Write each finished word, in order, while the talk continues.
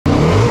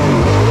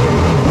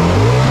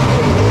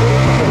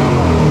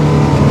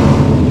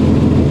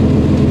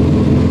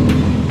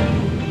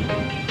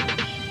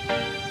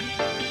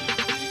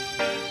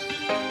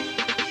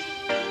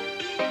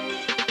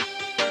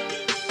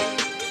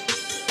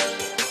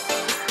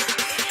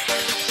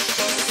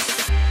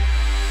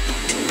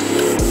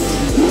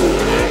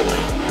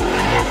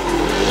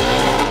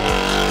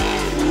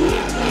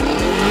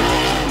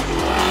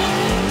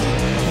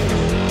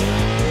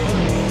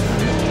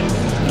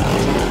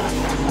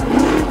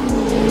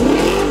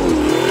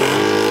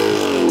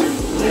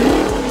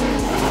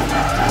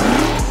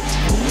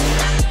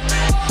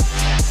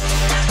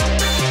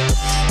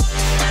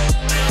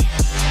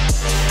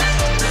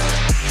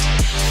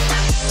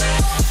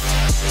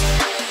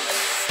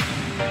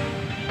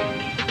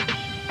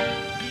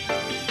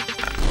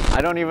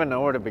I don't even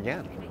know where to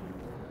begin.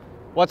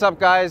 What's up,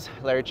 guys?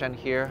 Larry Chen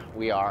here.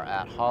 We are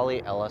at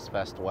Holley LS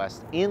Fest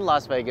West in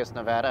Las Vegas,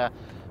 Nevada.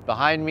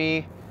 Behind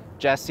me,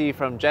 Jesse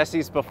from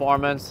Jesse's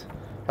Performance.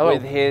 Hello.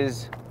 With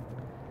his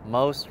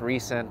most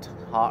recent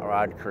hot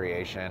rod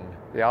creation.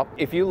 Yep.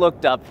 If you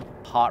looked up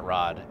hot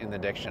rod in the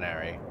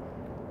dictionary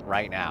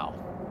right now,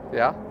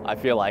 Yeah. I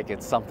feel like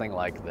it's something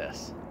like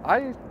this.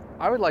 I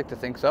would like to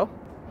think so.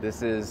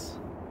 This is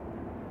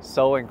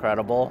so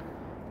incredible,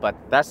 but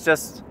that's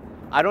just,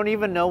 I don't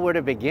even know where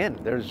to begin.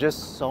 There's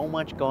just so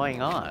much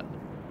going on.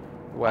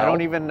 Well, I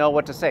don't even know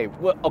what to say.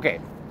 Well, okay,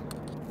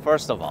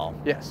 first of all,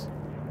 Yes.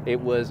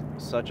 it was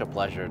such a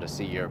pleasure to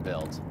see your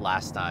builds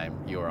last time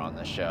you were on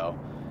the show.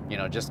 You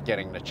know, just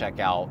getting to check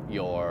out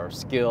your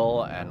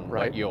skill and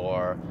Right. what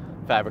your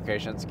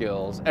fabrication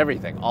skills,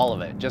 everything, all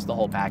of it, just the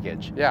whole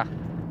package. Yeah.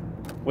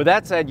 With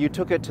that said, you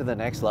took it to the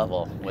next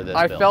level with this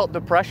I build. felt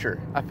the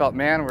pressure. I felt,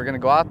 man, we're gonna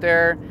go out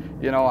there.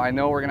 You know, I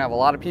know we're gonna have a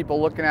lot of people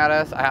looking at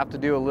us. I have to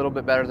do a little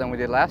bit better than we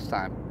did last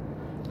time.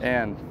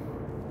 And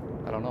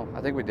I don't know.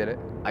 I think we did it.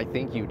 I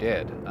think you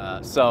did.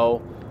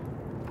 So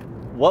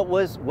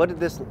what did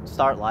this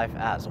start life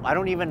as? I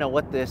don't even know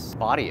what this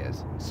body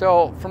is.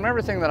 So from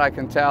everything that I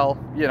can tell,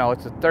 you know,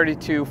 it's a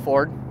 32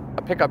 Ford,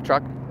 a pickup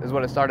truck is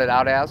what it started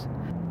out as.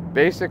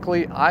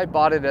 Basically, I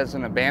bought it as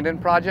an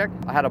abandoned project.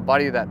 I had a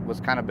buddy that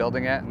was kind of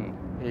building it, and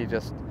he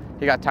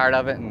got tired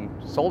of it and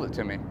sold it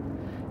to me.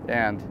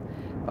 And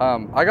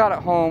I got it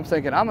home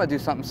thinking I'm gonna do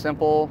something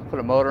simple, put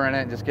a motor in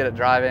it and just get it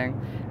driving.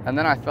 And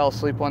then I fell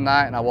asleep one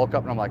night and I woke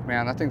up and I'm like,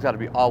 man, that thing's gotta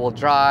be all-wheel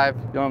drive.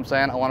 You know what I'm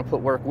saying? I wanna put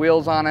work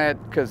wheels on it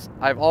because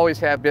I've always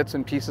had bits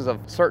and pieces of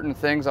certain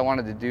things I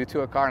wanted to do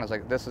to a car, and I was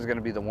like, this is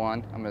gonna be the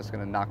one. I'm just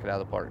gonna knock it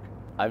out of the park.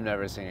 I've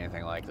never seen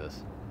anything like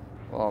this.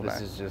 Oh, This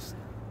man. is just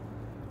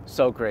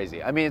so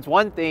crazy. I mean, it's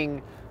one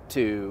thing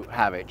to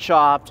have it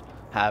chopped,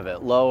 have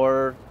it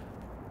lowered,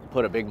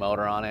 put a big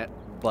motor on it,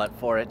 but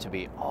for it to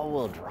be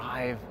all-wheel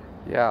drive,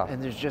 Yeah.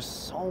 and there's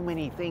just so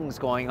many things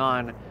going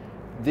on.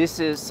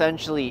 This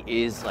essentially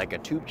is like a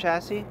tube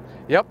chassis.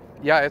 Yep.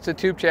 Yeah, it's a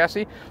tube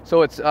chassis.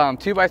 So it's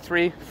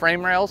 2x3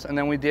 frame rails, and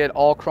then we did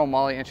all chrome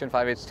moly 1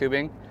 5/8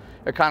 tubing.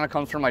 It kind of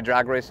comes from my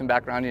drag racing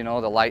background, you know,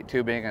 the light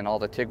tubing and all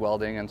the TIG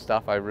welding and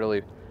stuff. I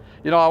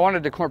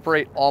wanted to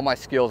incorporate all my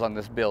skills on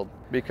this build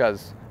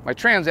because my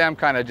Trans Am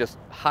kind of just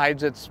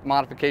hides its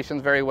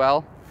modifications very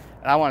well,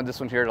 and I wanted this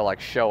one here to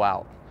like show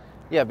out.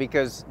 Yeah,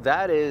 because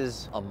that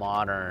is a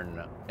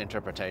modern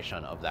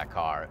interpretation of that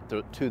car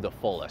to the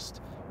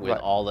fullest with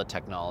Right. all the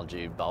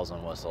technology, bells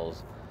and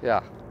whistles.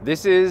 Yeah.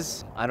 This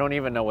is, I don't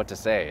even know what to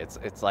say.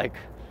 It's like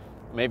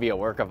maybe a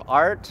work of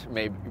art,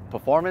 maybe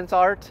performance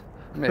art.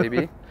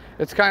 Maybe.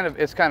 It's kind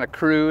of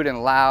crude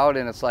and loud,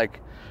 and it's like,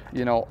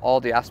 you know, all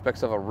the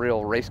aspects of a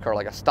real race car,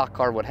 like a stock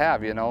car would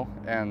have, you know,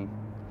 and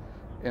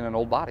in an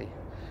old body.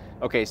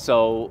 Okay,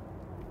 so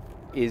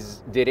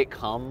did it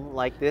come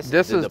like this?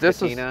 This Did is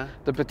patina?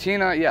 the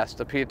patina. Yes,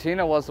 the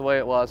patina was the way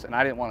it was, and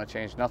I didn't want to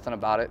change nothing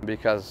about it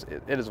because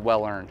it is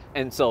well earned.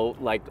 And so,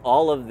 like,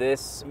 all of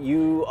this,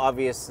 you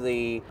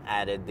obviously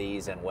added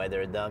these and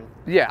weathered them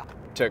Yeah.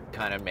 to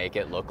kind of make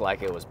it look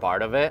like it was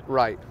part of it.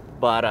 Right.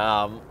 But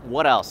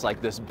what else?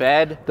 Like this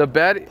bed? The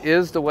bed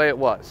is the way it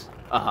was.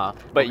 Uh-huh.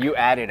 But you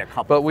added a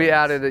couple But we things.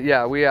 added it.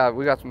 Yeah, we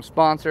got some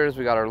sponsors.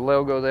 We got our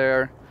logo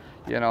there.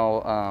 You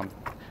know,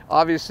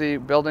 obviously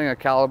building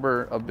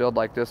a build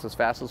like this as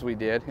fast as we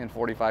did in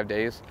 45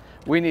 days,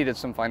 we needed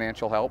some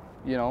financial help.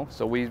 You know,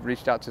 so we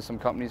reached out to some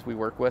companies we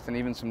work with, and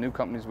even some new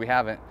companies we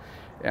haven't,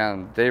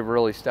 and they've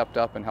really stepped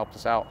up and helped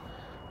us out.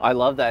 I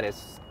love that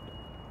it's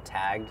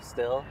tagged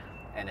still,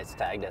 and it's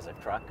tagged as a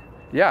truck.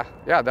 Yeah,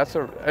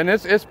 and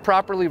it's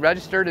properly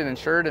registered and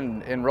insured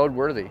and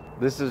roadworthy.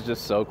 This is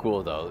just so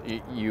cool, though.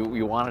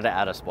 You wanted to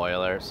add a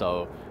spoiler,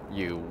 so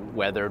you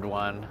weathered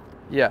one.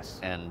 Yes.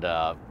 And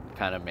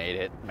kind of made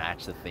it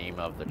match the theme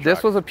of the truck.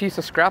 This was a piece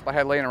of scrap I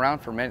had laying around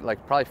for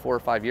like probably 4 or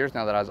 5 years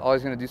now that I was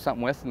always going to do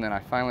something with, and then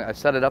I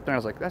set it up and I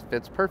was like, that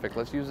fits perfect.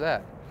 Let's use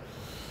that.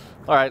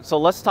 All right, so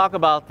let's talk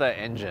about the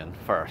engine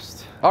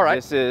first. All right.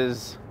 This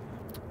is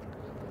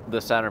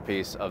the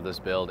centerpiece of this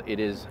build. It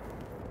is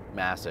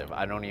massive.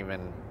 I don't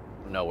even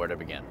know where to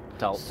begin.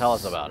 Tell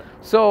us about it.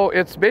 So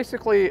it's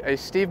basically a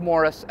Steve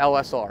Morris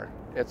LSR.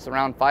 It's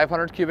around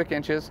 500 cubic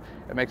inches.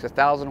 It makes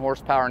 1,000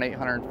 horsepower and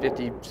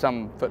 850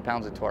 some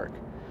foot-pounds of torque.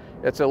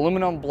 It's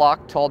aluminum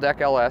block tall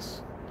deck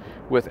LS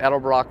with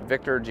Edelbrock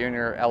Victor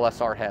Jr.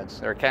 LSR heads.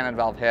 They're a cannon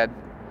valve head.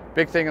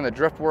 Big thing in the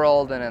drift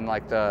world and in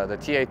like the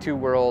TA2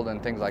 world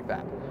and things like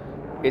that.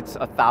 It's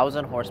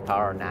 1,000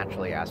 horsepower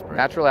naturally aspirated.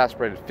 Naturally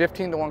aspirated,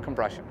 15-to-1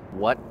 compression.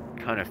 What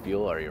kind of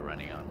fuel are you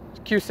running on?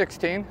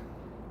 Q16.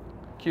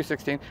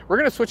 We're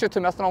gonna switch it to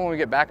methanol when we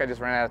get back. I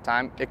just ran out of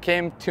time. It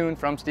came tuned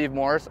from Steve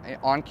Morris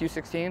on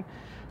Q16,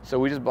 so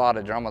we just bought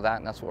a drum of that,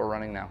 and that's what we're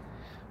running now.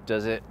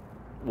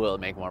 Will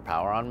it make more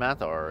power on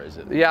meth, or is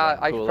it? Yeah,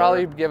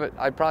 cooler?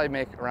 I'd probably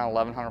make around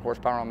 1,100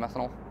 horsepower on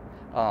methanol.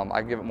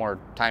 I'd give it more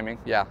timing,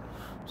 yeah.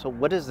 So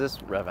what does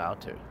this rev out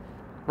to?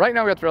 Right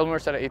now we got the road motor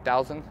set at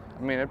 8,000.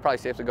 I mean, it'd probably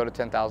safe to go to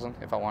 10,000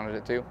 if I wanted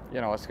it to.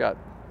 You know, it's got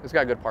It's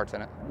got good parts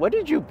in it. What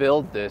did you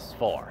build this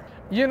for?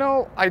 You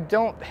know, I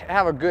don't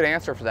have a good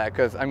answer for that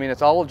because I mean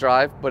it's all-wheel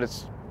drive, but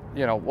it's,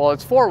 you know, well,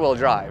 it's four-wheel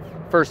drive.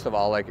 First of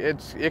all, like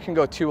it can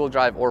go two-wheel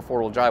drive or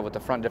four-wheel drive with the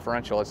front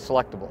differential. It's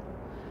selectable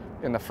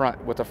in the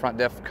front with the front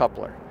diff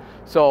coupler.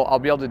 So I'll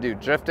be able to do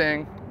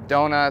drifting,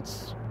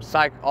 donuts,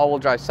 all-wheel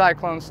drive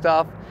cyclone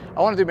stuff.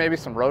 I want to do maybe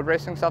some road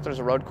racing stuff. There's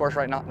a road course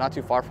right now, not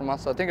too far from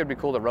us. So I think it'd be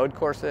cool to road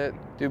course it,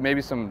 do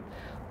maybe some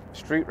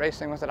street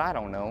racing with it. I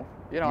don't know.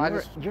 You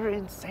know, You're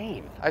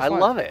insane. I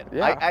love it.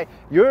 Yeah.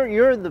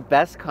 You're the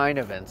best kind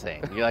of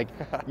insane. You're like,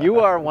 you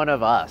are one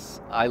of us.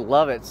 I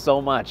love it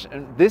so much.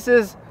 And this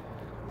is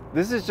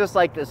just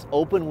like this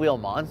open wheel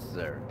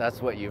monster.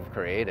 That's what you've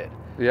created.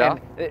 Yeah.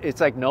 And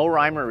it's like no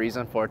rhyme or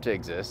reason for it to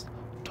exist.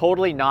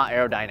 Totally not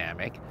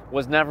aerodynamic.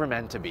 Was never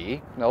meant to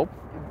be. Nope.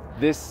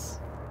 This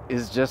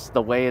is just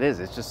the way it is.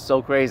 It's just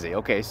so crazy.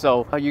 Okay,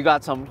 so you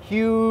got some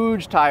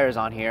huge tires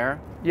on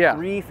here. Yeah.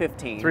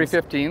 315s.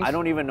 315s. I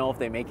don't even know if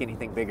they make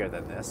anything bigger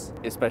than this,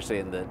 especially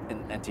in the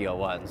NTO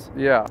ones.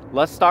 Yeah.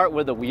 Let's start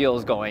with the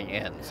wheels going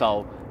in.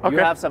 So you Okay.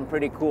 have some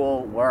pretty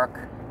cool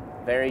work,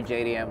 very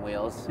JDM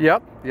wheels.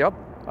 Yep.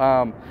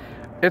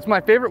 It's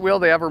my favorite wheel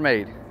they ever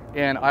made.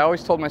 And I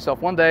always told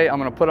myself one day I'm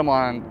gonna put them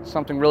on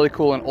something really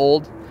cool and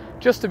old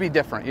just to be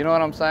different, you know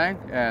what I'm saying?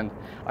 And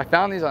I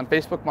found these on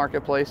Facebook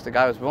Marketplace. The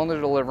guy was willing to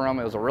deliver them.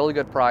 It was a really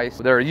good price.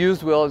 They're a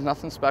used wheel, it's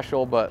nothing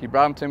special, but he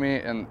brought them to me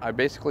and I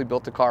basically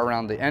built the car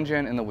around the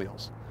engine and the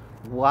wheels.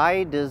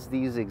 Why does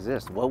these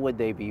exist? What would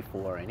they be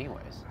for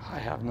anyways? I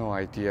have no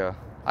idea.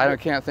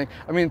 Can't think.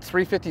 I mean,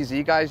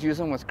 350Z guys use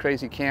them with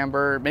crazy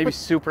camber, maybe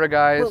Supra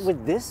guys. But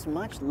with this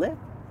much lip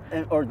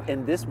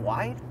and this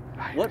wide?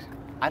 What?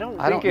 I don't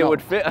think know. it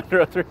would fit under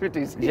a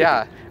 350Z.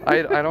 Yeah,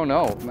 I don't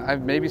know.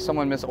 Maybe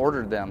someone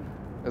misordered them.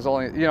 There's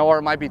only, you know, or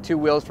it might be two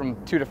wheels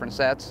from two different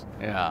sets.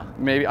 Yeah.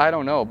 Maybe, I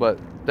don't know, but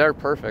they're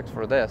perfect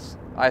for this,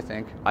 I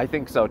think. I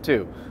think so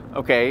too.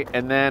 Okay,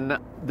 and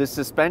then the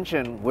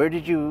suspension, where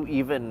did you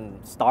even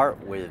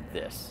start with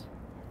this?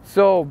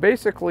 So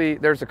basically,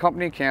 there's a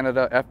company in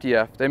Canada,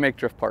 FDF, they make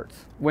drift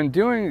parts. When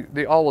doing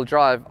the all-wheel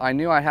drive, I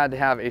knew I had to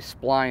have a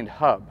splined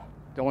hub.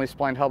 The only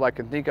splined hub I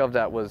can think of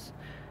that was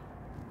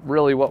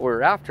really what we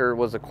were after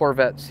was a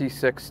Corvette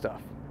C6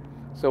 stuff.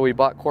 So we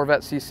bought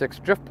Corvette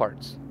C6 drift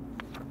parts.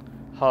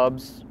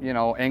 Hubs, you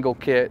know, angle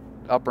kit,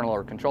 upper and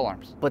lower control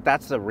arms. But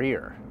that's the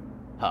rear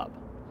hub.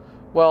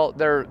 Well,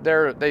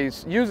 they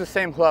use the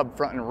same hub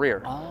front and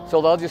rear. Oh.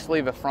 So they'll just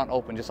leave the front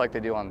open just like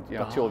they do on, you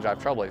know, two-wheel drive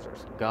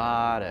Trailblazers.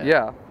 Got it.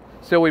 Yeah.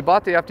 So we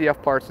bought the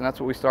FDF parts and that's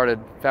what we started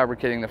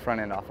fabricating the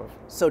front end off of.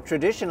 So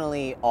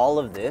traditionally, all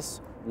of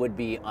this would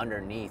be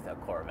underneath a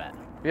Corvette.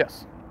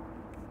 Yes.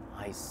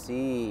 I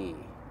see.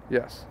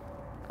 Yes.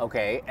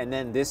 Okay, and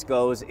then this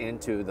goes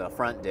into the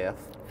front diff.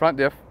 Front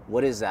diff.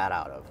 What is that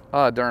out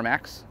of?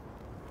 Duramax.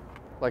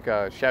 Like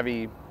a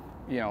Chevy,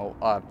 you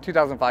know,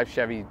 2005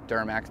 Chevy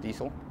Duramax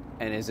diesel.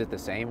 And is it the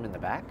same in the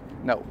back?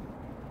 No.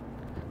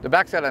 The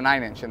back's got a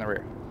 9-inch in the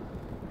rear.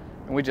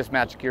 And we just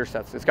match gear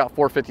sets. It's got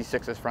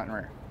 456s front and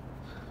rear.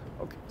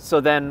 Okay. So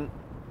then,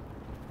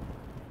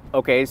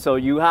 okay, so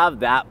you have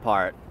that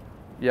part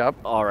Yep.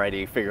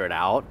 already figured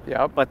out.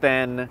 Yep. But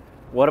then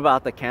what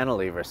about the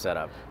cantilever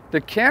setup?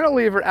 The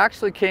cantilever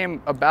actually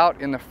came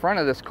about in the front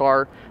of this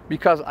car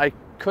because I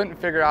couldn't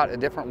figure out a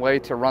different way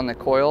to run the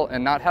coil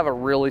and not have a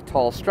really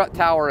tall strut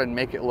tower and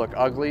make it look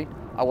ugly.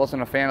 I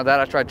wasn't a fan of that.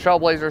 I tried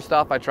Trailblazer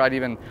stuff. I tried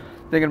even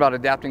thinking about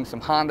adapting some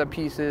Honda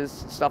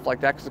pieces, stuff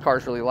like that, because the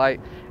car's really light.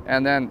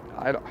 And then,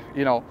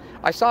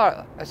 I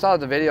saw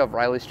the video of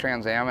Riley's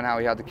Trans Am and how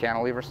he had the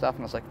cantilever stuff,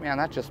 and I was like, man,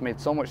 that just made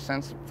so much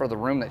sense for the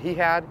room that he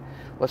had.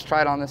 Let's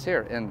try it on this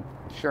here. And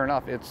sure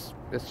enough, it's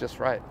just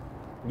right.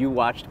 You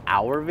watched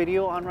our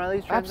video on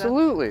Riley's Trans Am?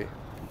 Absolutely.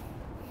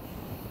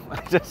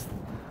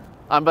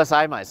 I'm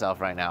beside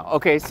myself right now.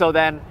 Okay, so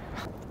then,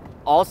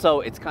 also,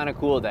 it's kind of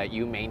cool that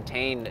you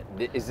maintained,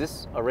 is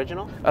this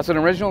original? That's an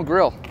original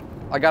grill.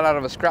 I got out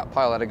of a scrap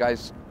pile at a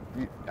guy's,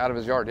 out of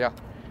his yard, yeah.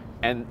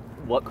 And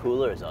what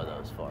coolers are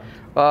those for?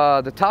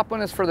 The top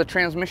one is for the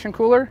transmission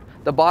cooler.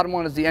 The bottom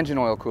one is the engine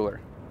oil cooler.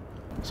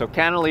 So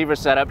cantilever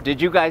setup, did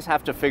you guys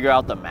have to figure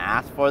out the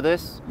math for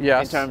this?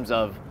 Yes. In terms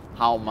of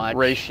how much?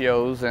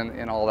 Ratios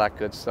and all that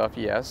good stuff,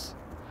 yes.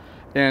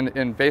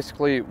 And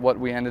basically what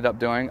we ended up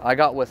doing, I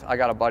got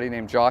a buddy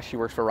named Josh, he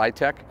works for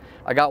Ritech.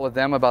 I got with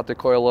them about the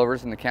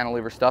coilovers and the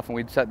cantilever stuff, and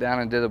we sat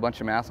down and did a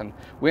bunch of math, and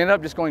we ended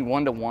up just going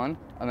 1-to-1,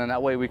 and then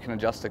that way we can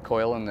adjust the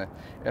coil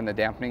and the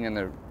dampening in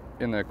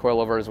the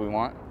coilover as we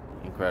want.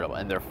 Incredible.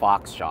 And they're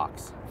Fox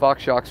shocks.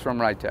 Fox shocks from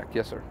Ritech,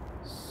 yes sir.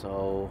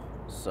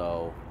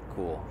 So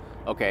cool.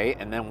 Okay,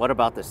 and then what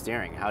about the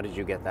steering? How did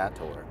you get that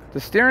to work?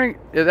 The steering,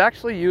 it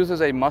actually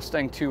uses a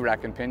Mustang 2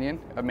 rack and pinion,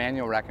 a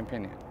manual rack and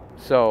pinion.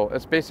 So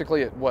it's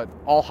basically what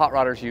all hot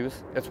rodders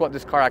use. It's what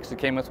this car actually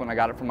came with when I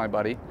got it from my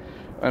buddy.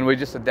 And we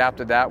just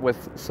adapted that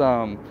with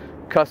some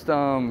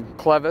custom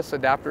clevis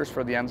adapters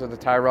for the ends of the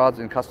tie rods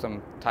and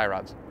custom tie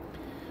rods.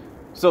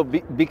 So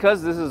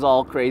because this is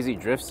all crazy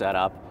drift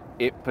setup,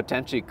 it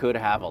potentially could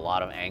have a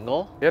lot of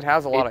angle. It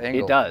has a lot of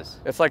angle. It does.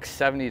 It's like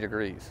 70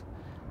 degrees.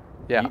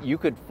 Yeah. You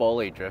could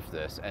fully drift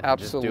this and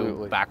just do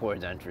Absolutely.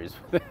 backwards entries.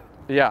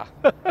 Yeah.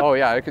 Oh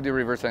yeah, it could do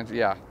reverse entry.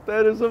 Yeah.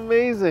 That is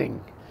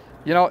amazing.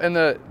 You know, and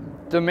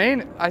the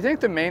main, I think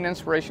the main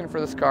inspiration for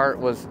this car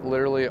was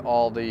literally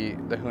all the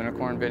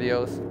Unicorn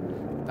videos.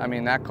 I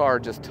mean, that car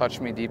just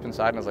touched me deep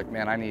inside, and I was like,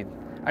 man, I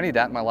need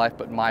that in my life,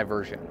 but my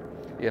version,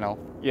 you know?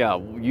 Yeah,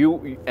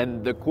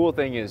 and the cool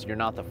thing is you're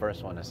not the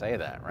first one to say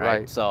that, right?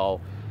 Right. So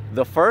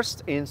the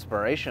first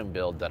inspiration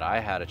build that I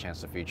had a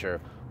chance to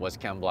feature was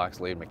Ken Block's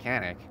lead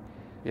mechanic.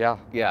 Yeah.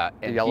 Yeah.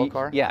 The yellow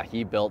car? Yeah,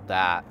 he built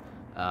that,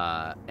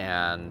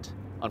 and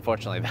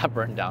unfortunately that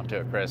burned down to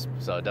a crisp,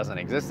 so it doesn't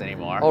exist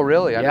anymore. Oh,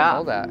 really? I didn't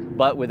know that.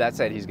 But with that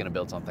said, he's gonna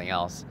build something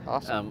else.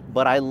 Awesome.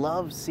 But I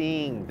love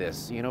seeing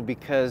this, you know,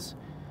 because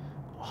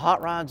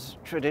hot rods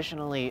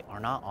traditionally are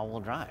not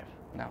all-wheel drive.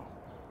 No.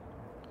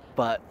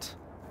 But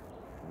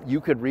you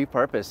could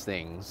repurpose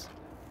things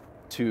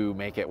to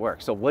make it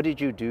work. So what did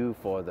you do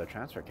for the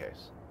transfer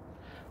case?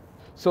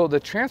 So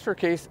the transfer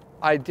case,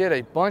 I did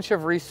a bunch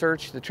of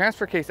research. The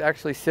transfer case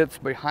actually sits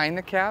behind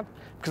the cab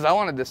because I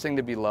wanted this thing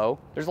to be low.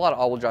 There's a lot of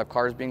all-wheel drive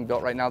cars being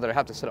built right now that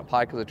have to sit up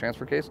high because of the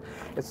transfer case.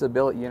 It's the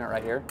billet unit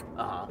right here.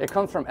 It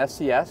comes from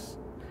SCS.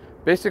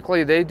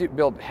 Basically, they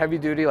build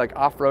heavy-duty, like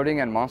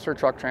off-roading and monster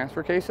truck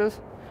transfer cases.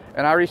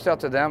 And I reached out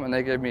to them, and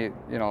they gave me,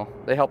 you know,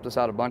 they helped us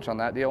out a bunch on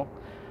that deal,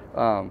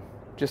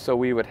 just so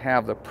we would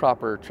have the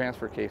proper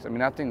transfer case. I mean,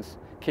 that thing's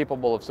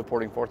capable of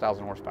supporting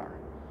 4,000 horsepower.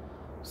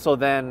 So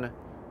then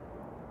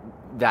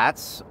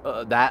that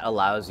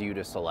allows you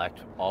to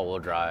select all-wheel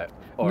drive?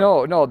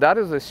 No, that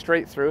is a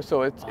straight through,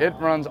 so it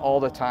runs all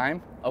the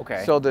time.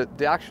 Okay. So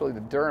actually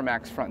the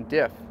Duramax front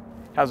diff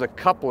has a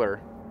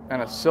coupler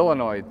and a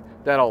solenoid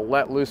that'll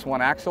let loose one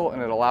axle,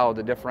 and it'll allow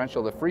the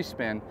differential to free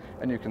spin,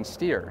 and you can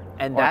steer.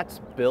 And that's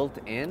built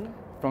in?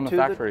 From the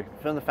factory.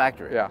 From the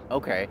factory? Yeah.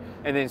 Okay.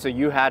 And then so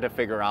you had to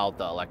figure out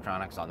the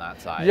electronics on that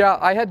side? Yeah,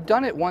 I had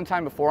done it one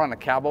time before on a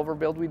cab over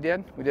build we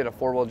did. We did a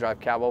 4-wheel drive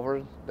cab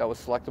over that was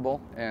selectable,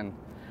 and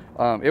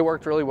it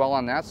worked really well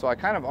on that, so I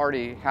kind of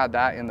already had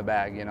that in the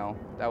bag, you know.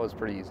 That was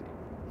pretty easy.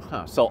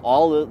 Huh. So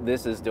all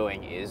this is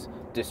doing is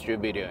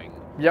distributing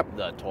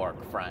the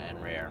torque front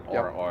and rear,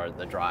 or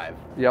the drive.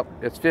 Yep,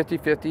 it's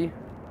 50-50,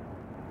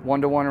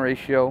 1-to-1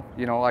 ratio.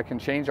 You know, I can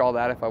change all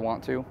that if I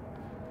want to,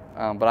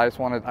 but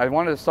I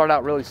wanted to start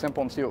out really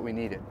simple and see what we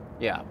needed.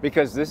 Yeah,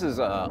 because this is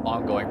an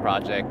ongoing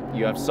project.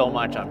 You have so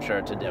much, I'm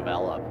sure, to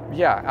develop.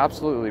 Yeah,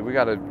 absolutely. We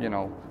got to, you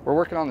know, we're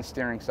working on the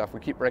steering stuff. We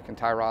keep breaking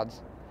tie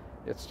rods.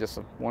 It's just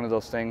one of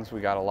those things.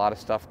 We got a lot of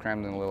stuff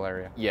crammed in a little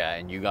area. Yeah,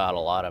 and you got a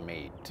lot of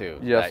meat too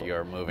that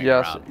you're moving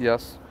around.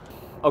 Yes.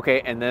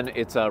 Okay, and then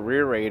it's a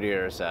rear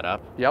radiator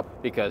setup.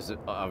 Yep. Because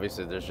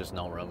obviously there's just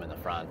no room in the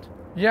front.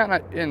 Yeah,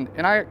 and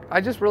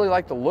I just really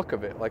like the look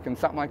of it. Like in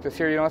something like this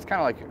here, you know, it's kind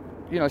of like,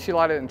 you know, see a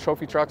lot of it in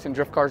trophy trucks and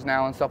drift cars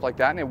now and stuff like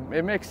that, and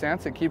it makes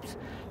sense. It keeps,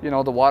 you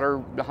know, the water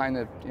behind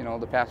the, you know,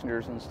 the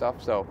passengers and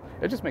stuff. So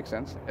it just makes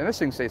sense. And this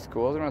thing stays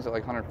cool. It runs at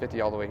like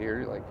 150 all the way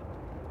here. Like,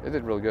 it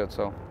did really good.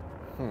 So.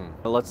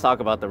 Well, let's talk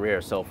about the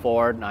rear. So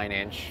Ford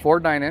 9-inch.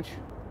 Ford 9-inch.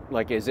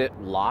 Like, is it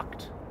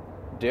locked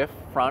diff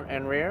front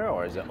and rear,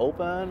 or is it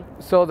open?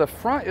 So the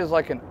front is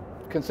like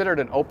considered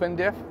an open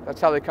diff.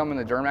 That's how they come in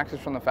the Duramaxes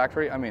from the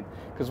factory. I mean,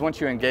 because once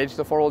you engage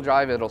the 4-wheel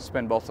drive, it'll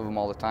spin both of them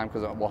all the time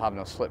because we'll have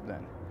no slip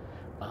then.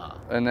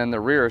 And then the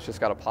rear has just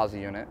got a posi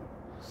unit.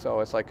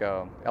 So it's like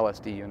a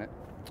LSD unit.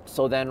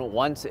 So then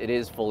once it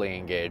is fully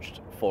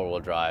engaged 4-wheel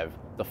drive,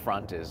 the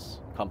front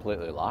is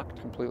completely locked?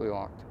 Completely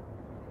locked.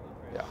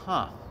 Yeah.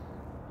 Huh.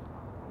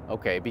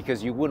 Okay,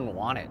 because you wouldn't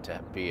want it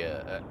to be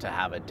to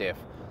have a diff.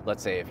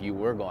 Let's say if you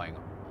were going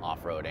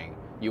off-roading,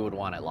 you would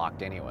want it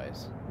locked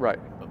anyways. Right.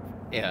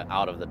 Yeah,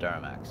 out of the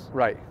Duramax.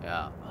 Right.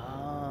 Yeah.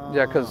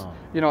 Yeah, because,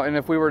 you know, and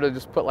if we were to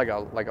just put like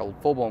a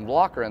full-blown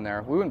blocker in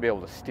there, we wouldn't be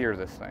able to steer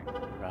this thing.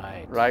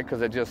 Right. Right,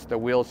 because the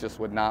wheels just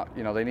would not,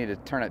 you know, they need to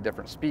turn at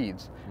different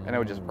speeds, and it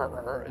would just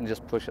and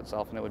just push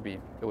itself, and it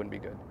wouldn't be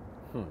good.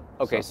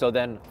 Okay, so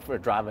then for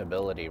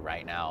drivability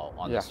right now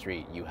on Yeah. the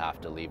street, you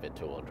have to leave it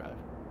 2-wheel drive.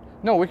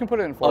 No, we can put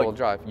it in 4-wheel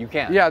drive. You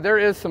can? Yeah, there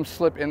is some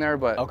slip in there,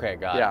 but Okay,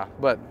 got it. yeah,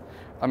 but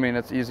I mean,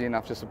 it's easy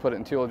enough just to put it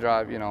in 2-wheel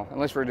drive, you know,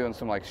 unless we're doing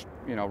some like,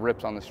 you know,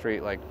 rips on the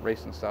street, like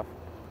racing stuff.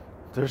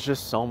 There's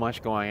just so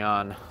much going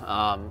on.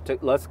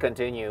 Let's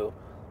continue.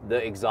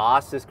 The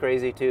exhaust is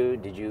crazy too.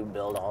 Did you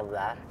build all of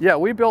that? Yeah,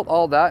 we built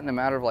all that in a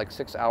matter of like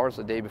 6 hours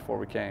the day before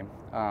we came.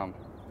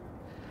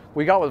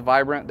 We got with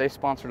Vibrant. They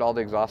sponsored all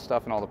the exhaust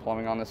stuff and all the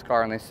plumbing on this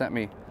car, and they sent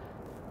me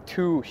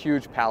 2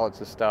 huge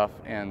pallets of stuff,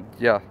 and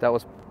yeah, that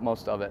was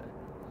most of it.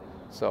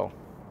 So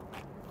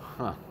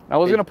I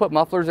was gonna put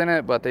mufflers in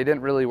it, but they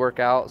didn't really work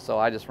out, so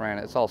I just ran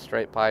it. It's all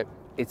straight pipe.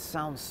 It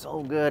sounds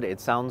so good. It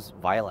sounds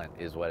violent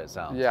is what it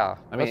sounds. Yeah,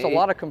 I mean, it's a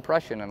lot of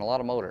compression and a lot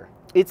of motor.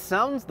 It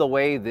sounds the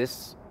way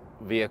this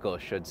vehicle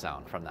should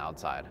sound from the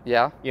outside.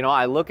 Yeah. You know,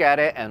 I look at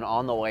it, and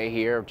on the way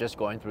here, just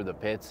going through the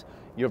pits,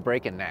 you're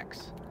breaking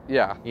necks.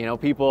 Yeah. You know,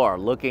 people are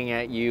looking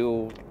at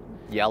you,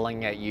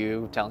 yelling at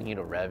you, telling you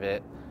to rev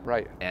it.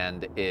 Right.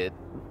 And it,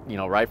 you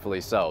know,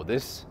 rightfully so.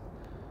 This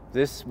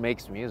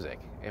makes music.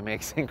 It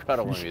makes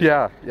incredible music.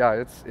 Yeah,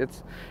 yeah,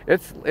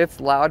 it's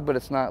loud, but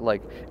it's not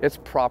like, it's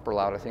proper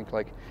loud. I think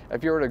like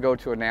if you were to go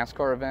to a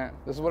NASCAR event,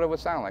 this is what it would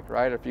sound like,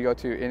 right? If you go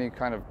to any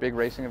kind of big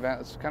racing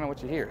event, it's kind of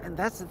what you hear. And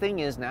that's the thing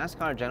is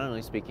NASCAR,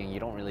 generally speaking, you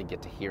don't really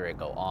get to hear it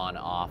go on, and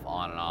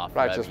off.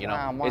 Right, rev, just you know,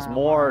 wow, it's wow,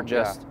 more wow,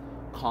 just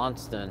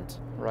constant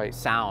right.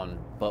 sound.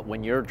 But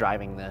when you're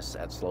driving this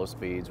at slow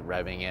speeds,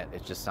 revving it,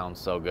 it just sounds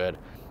so good.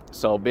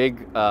 So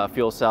big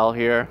fuel cell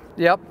here.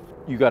 Yep.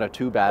 You got a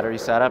 2 battery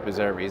setup. Is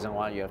there a reason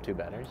why you have 2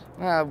 batteries?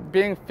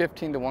 Being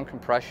 15-to-1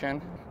 compression,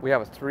 we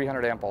have a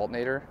 300 amp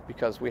alternator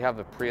because we have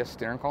the Prius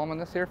steering column in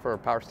this here for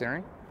power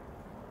steering.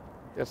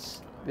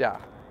 It's, yeah.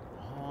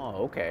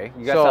 Oh, okay.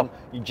 You got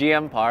some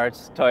GM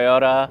parts,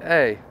 Toyota.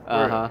 Hey,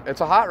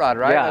 it's a hot rod,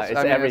 right? Yeah, it's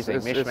everything,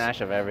 mishmash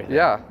of everything.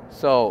 Yeah,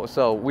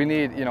 so we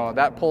need, you know,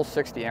 that pulls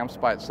 60 amps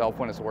by itself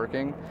when it's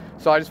working.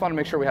 So I just want to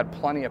make sure we had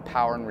plenty of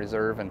power in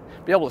reserve and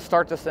be able to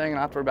start this thing and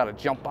not have to worry about a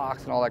jump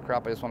box and all that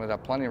crap. I just wanted to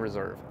have plenty of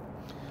reserve.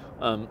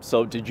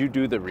 So did you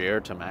do the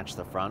rear to match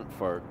the front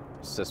for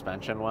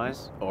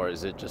suspension-wise, or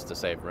is it just to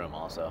save room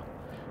also?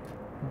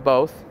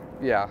 Both.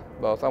 Yeah,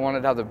 both. I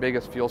wanted to have the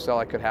biggest fuel cell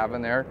I could have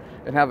in there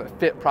and have it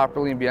fit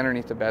properly and be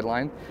underneath the bed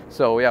line.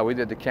 So yeah, we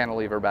did the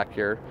cantilever back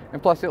here.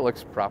 And plus it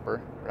looks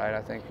proper, right?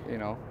 I think, you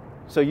know.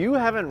 So you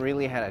haven't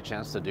really had a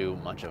chance to do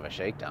much of a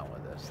shakedown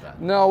with this then?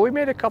 No, we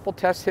made a couple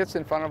test hits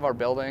in front of our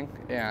building,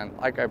 and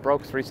like I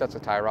broke 3 sets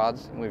of tie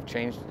rods, and we've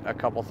changed a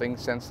couple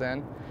things since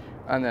then.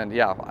 And then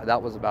yeah, that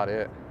was about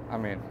it. I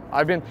mean,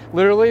 I've been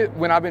literally,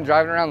 when I've been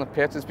driving around the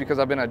pits, it's because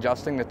I've been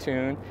adjusting the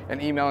tune and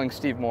emailing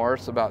Steve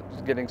Morris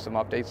about getting some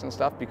updates and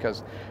stuff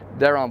because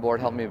they're on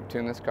board helping me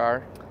tune this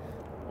car.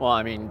 Well,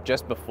 I mean,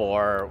 just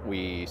before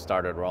we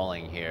started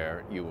rolling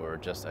here, you were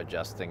just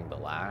adjusting the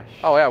lash.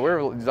 Oh yeah, we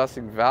were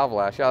adjusting valve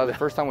lash. Yeah, the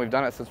first time we've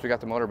done it since we got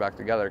the motor back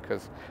together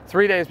because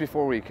 3 days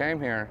before we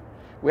came here,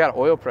 we had an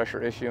oil pressure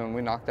issue and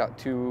we knocked out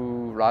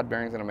 2 rod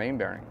bearings and a main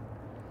bearing.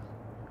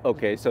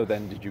 Okay, so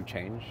then did you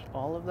change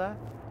all of that?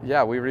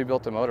 Yeah, we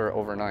rebuilt the motor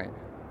overnight.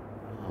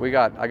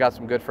 I got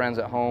some good friends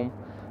at home.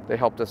 They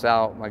helped us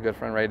out. My good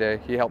friend Ray Day,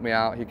 he helped me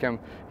out.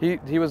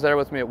 He was there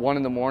with me at 1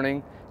 in the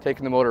morning,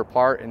 taking the motor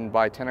apart, and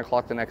by 10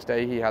 o'clock the next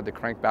day, he had the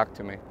crank back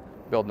to me,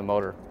 building the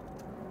motor.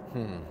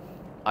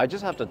 I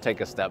just have to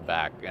take a step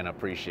back and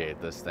appreciate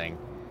this thing.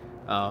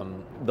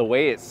 The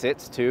way it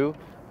sits too,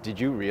 did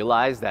you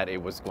realize that it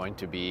was going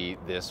to be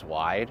this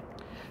wide?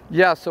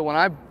 Yeah, so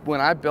when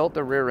I built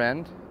the rear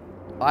end,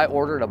 I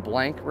ordered a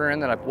blank rear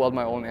end that I weld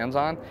my own ends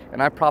on,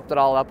 and I propped it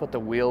all up with the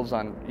wheels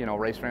on, you know,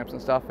 race ramps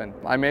and stuff, and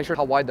I measured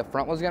how wide the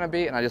front was gonna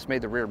be, and I just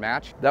made the rear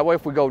match. That way,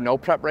 if we go no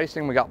prep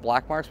racing, we got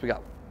black marks,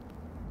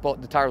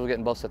 the tires will get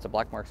in both sets of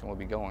black marks and we'll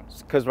be going.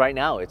 Because right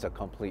now it's a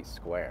complete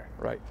square.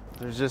 Right.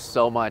 There's just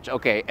so much.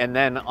 Okay, and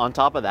then on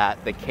top of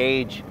that, the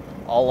cage,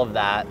 all of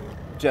that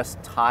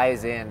just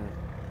ties in.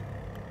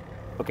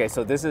 Okay,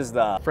 so this is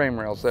the frame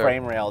rails there.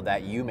 Frame rail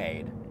that you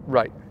made.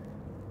 Right.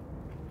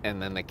 And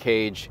then the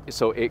cage,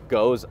 so it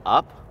goes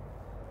up?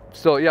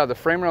 So yeah, the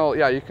frame rail,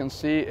 yeah, you can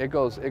see it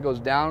goes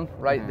down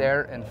right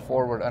there and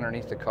forward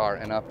underneath the car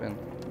and up and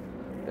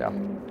yeah.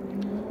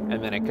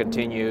 And then it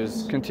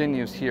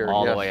continues here,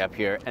 all the way up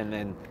here, and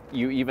then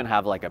you even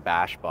have like a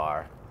bash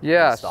bar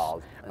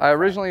installed. I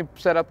originally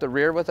set up the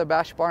rear with a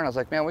bash bar, and I was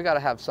like, man, we got to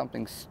have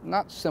something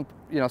not simple,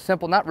 you know,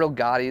 simple, not real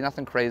gaudy,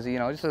 nothing crazy, you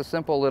know, just a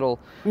simple little.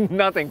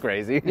 Nothing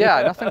crazy.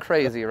 Yeah, nothing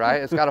crazy,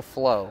 right? It's got to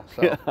flow.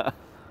 So. Yeah.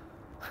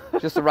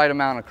 Just the right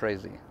amount of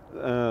crazy.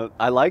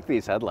 I like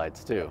these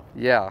headlights too.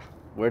 Yeah.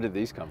 Where did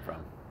these come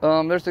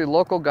from? There's a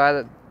local guy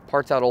that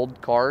parts out old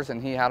cars,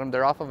 and he had them.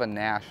 They're off of a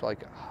Nash,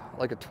 like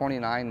a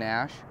 29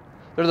 Nash.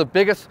 They're the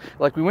biggest.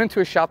 Like we went to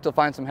a shop to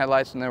find some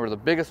headlights, and they were the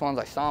biggest ones.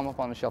 I saw them up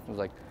on the shelf and was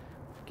like,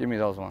 "Give me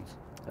those ones."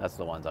 That's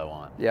the ones I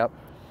want. Yep.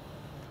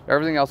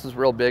 Everything else is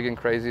real big and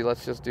crazy.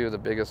 Let's just do the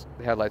biggest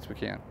headlights we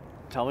can.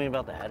 Tell me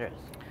about the headers.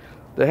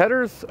 The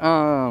headers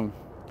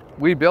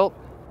we built.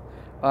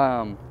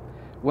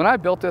 When I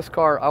built this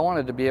car, I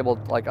wanted to be able,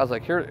 like, I was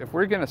like, here, if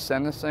we're gonna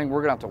send this thing,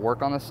 we're gonna have to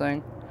work on this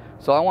thing.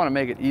 So I wanna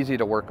make it easy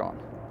to work on.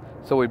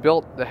 So we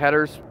built the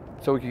headers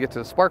so we could get to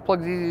the spark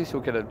plugs easy, so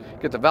we could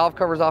get the valve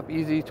covers off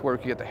easy, to where we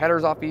could get the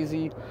headers off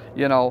easy.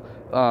 You know,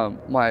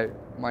 my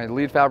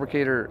lead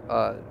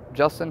fabricator,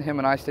 Justin, him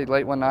and I stayed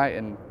late one night,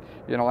 and,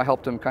 you know, I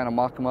helped him kind of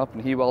mock them up,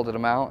 and he welded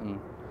them out. And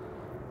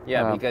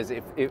yeah, because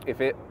if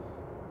it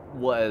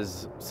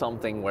was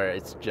something where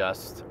it's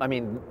just, I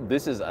mean,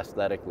 this is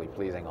aesthetically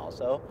pleasing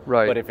also,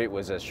 right? But if it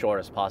was as short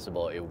as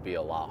possible, it would be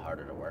a lot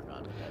harder to work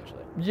on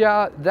potentially.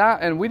 Yeah,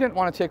 that, and we didn't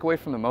want to take away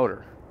from the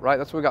motor, right?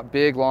 That's why we got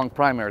big, long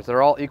primaries.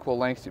 They're all equal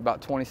lengths,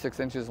 about 26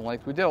 inches in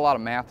length. We did a lot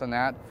of math on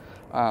that,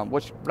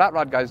 which rat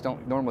rod guys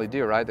don't normally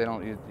do, right? They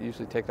don't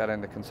usually take that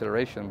into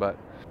consideration, but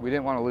we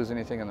didn't want to lose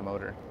anything in the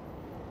motor.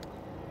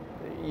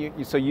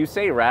 So you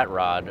say rat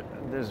rod,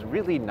 there's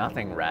really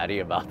nothing ratty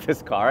about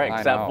this car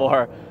except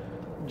for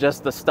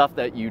just the stuff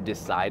that you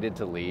decided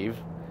to leave,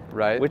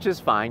 right? Which is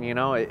fine, you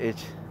know. It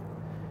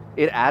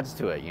adds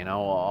to it, you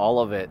know. All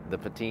of it, the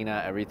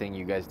patina, everything.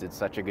 You guys did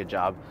such a good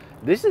job.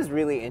 This is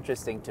really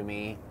interesting to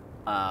me.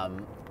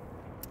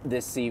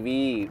 this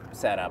CV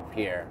setup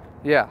here.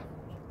 Yeah.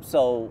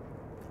 So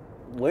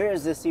where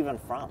is this even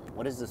from?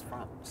 What is this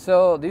from?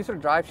 So these are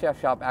drive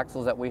shaft shop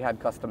axles that we had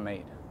custom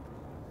made.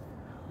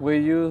 We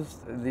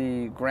used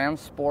the Grand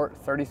Sport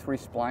 33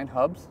 spline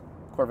hubs,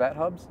 Corvette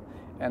hubs,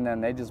 and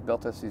then they just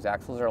built us these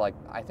axles. They're like,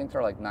 I think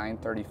they're like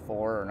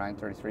 934 or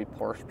 933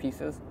 Porsche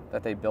pieces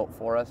that they built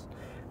for us.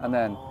 And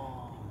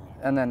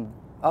then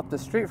up the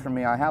street from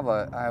me, I have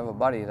a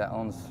buddy that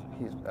owns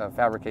a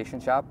fabrication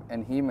shop,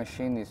 and he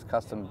machined these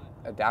custom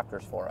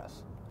adapters for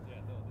us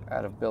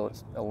out of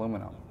billet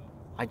aluminum.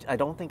 I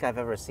don't think I've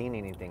ever seen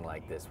anything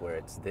like this where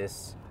it's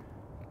this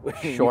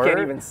Shorter? You can't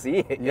even see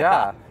it.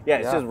 Yeah. Yeah,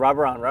 it's just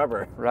rubber on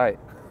rubber. Right.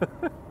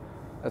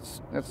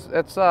 it's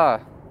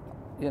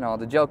you know,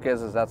 the joke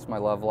is that's my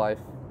love life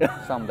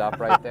summed up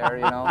right there,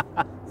 you know.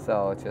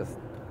 So it's just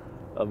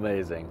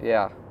amazing.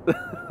 Yeah.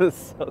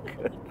 So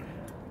good.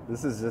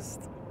 This is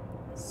just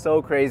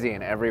so crazy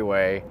in every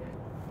way.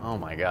 Oh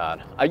my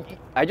God.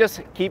 I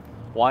just keep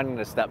wanting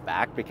to step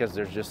back because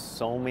there's just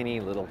so many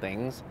little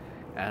things,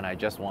 and I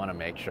just want to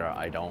make sure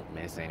I don't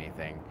miss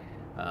anything.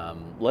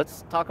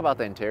 Let's talk about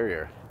the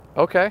interior.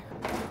 Okay.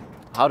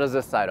 How does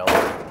this side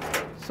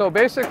open? So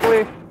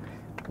basically,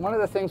 one of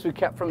the things we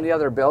kept from the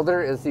other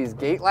builder is these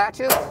gate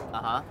latches.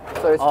 Uh-huh.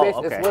 So it's,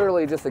 okay. It's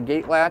literally just a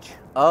gate latch.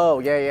 Oh,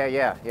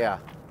 yeah.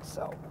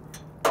 So,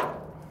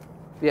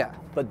 yeah.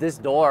 But this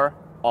door,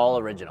 all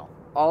original.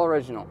 All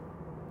original.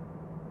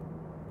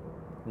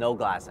 No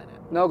glass in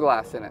it. No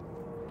glass in it.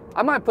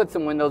 I might put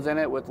some windows in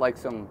it with like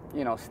some,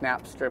 you know,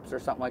 snap strips or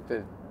something like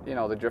the, you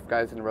know, the drift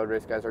guys and the road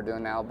race guys are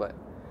doing now, but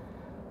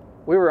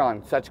we were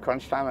on such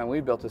crunch time and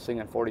we built this thing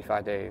in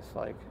 45 days.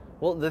 Like,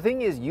 well, the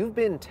thing is, you've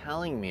been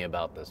telling me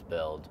about this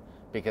build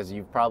because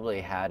you've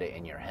probably had it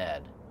in your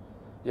head.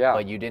 Yeah.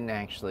 But you didn't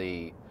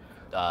actually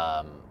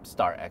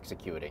start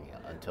executing it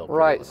until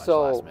right. much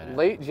So last minute.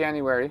 late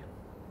January,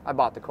 I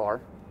bought the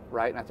car,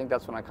 right? And I think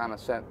that's when I kind of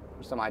sent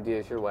some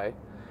ideas your way.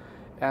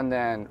 And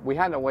then we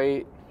had to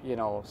wait, you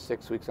know,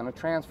 6 weeks on a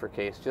transfer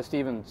case. Just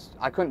even,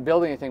 I couldn't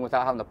build anything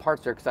without having the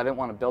parts there because I didn't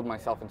want to build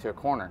myself into a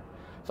corner.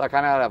 So I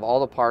kind of had to have all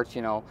the parts,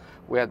 you know.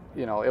 We had,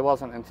 you know, it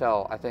wasn't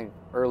until I think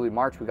early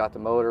March we got the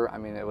motor. I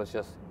mean, it was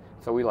just,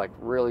 so we like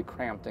really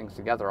crammed things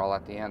together all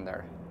at the end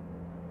there.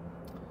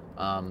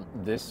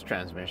 This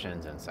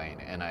transmission's insane,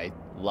 and I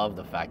love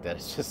the fact that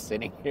it's just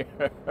sitting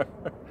here.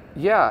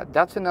 Yeah,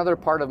 that's another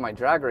part of my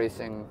drag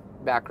racing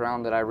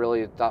background that I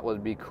really thought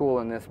would be cool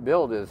in this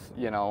build is,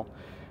 you know,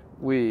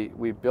 we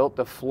built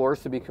the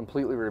floors to be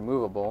completely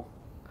removable,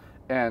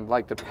 and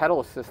like the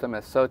pedal system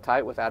is so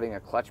tight with adding a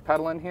clutch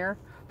pedal in here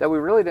that we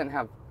really didn't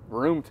have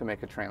room to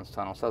make a trans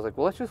tunnel. So I was like,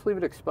 well, let's just leave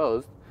it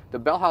exposed. The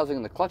bell housing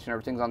and the clutch and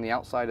everything's on the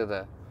outside of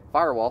the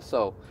firewall,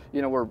 so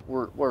you know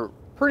we're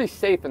pretty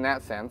safe in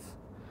that sense.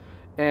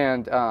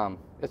 And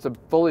it's a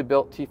fully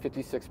built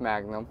T56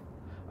 Magnum,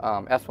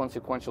 S1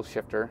 sequential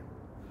shifter.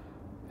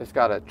 It's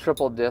got a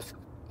triple disc,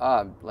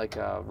 like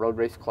a road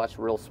race clutch,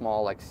 real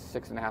small, like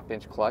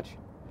 6.5-inch clutch.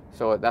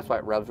 So that's why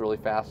it revs really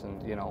fast,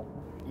 and you know.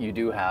 You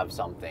do have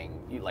something,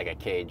 like a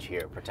cage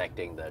here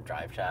protecting the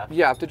drive shaft?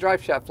 Yeah, if the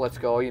drive shaft lets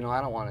go, you know, I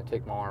don't want to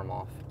take my arm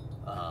off.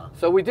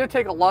 So we did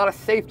take a lot of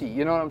safety,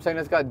 you know what I'm saying?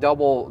 It's got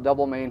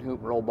double main hoop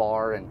roll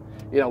bar, and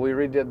you know, we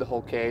redid the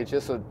whole cage.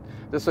 This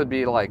would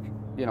be like,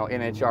 you know,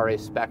 NHRA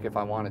spec if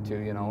I wanted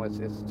to, you know, it's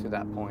to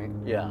that point.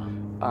 Yeah.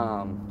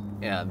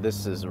 Yeah,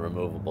 this is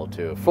removable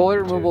too. Fully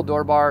removable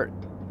door bar,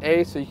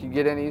 A, so you could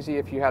get in easy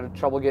if you had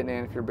trouble getting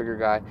in if you're a bigger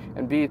guy,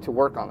 and B, to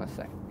work on this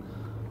thing.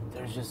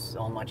 There's just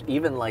so much,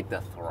 even like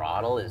the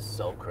throttle is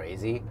so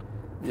crazy.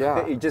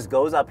 Yeah. It just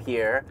goes up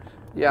here.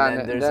 Yeah, and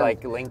then there's then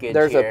like linkage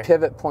there's here. a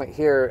pivot point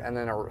here, and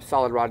then a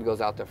solid rod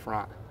goes out the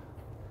front.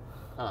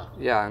 Huh.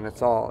 Yeah, and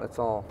it's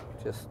all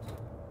just.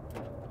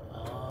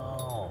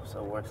 Oh, so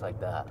it works like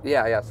that.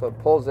 Yeah, so it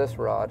pulls this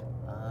rod.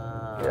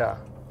 Yeah.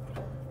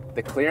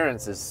 The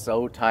clearance is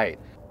so tight.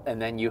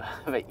 And then you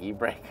have an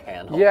e-brake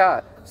handle.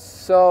 Yeah,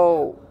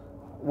 so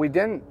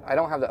I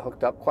don't have that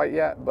hooked up quite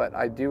yet, but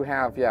I do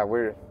have,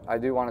 I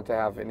do want it to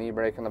have an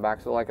e-brake in the back.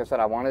 So like I said,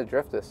 I want to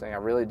drift this thing. I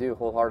really do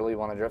wholeheartedly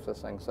want to drift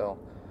this thing. So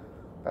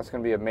that's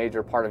going to be a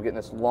major part of getting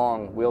this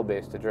long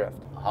wheelbase to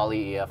drift.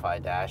 Holley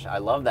EFI dash. I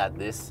love that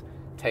this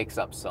takes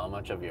up so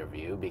much of your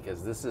view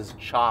because this is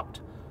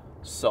chopped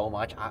so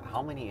much.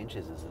 How many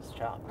inches is this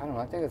chopped? I don't know.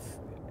 I think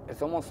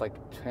it's almost like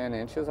 10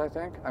 inches, I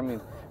think. I mean,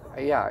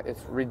 yeah,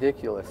 it's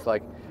ridiculous.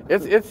 Like,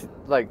 it's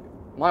like,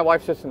 my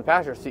wife sits in the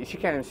passenger seat. She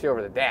can't even see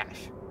over the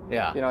dash.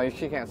 Yeah. You know,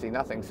 she can't see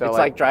nothing. So it's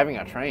like driving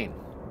a train.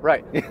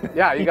 Right.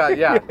 Yeah, you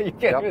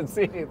can't even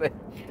see anything.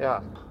 Yeah.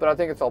 But I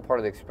think it's all part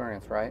of the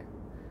experience, right?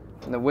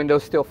 And the window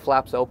still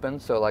flaps open,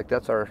 so like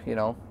that's our, you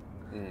know,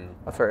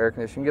 that's our air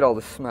conditioning. You get all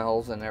the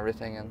smells and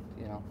everything, and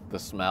you know. The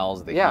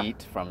smells, the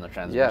heat from the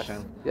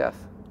transmission. Yes.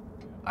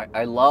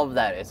 I love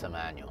that it's a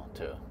manual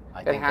too.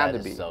 I think that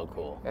is so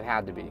cool. It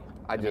had to be.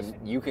 I mean,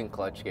 you can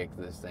clutch kick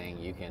this thing.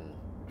 You can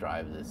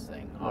drive this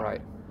thing hard.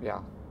 Right. Yeah.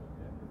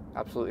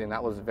 Absolutely, and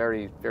that was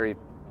very, very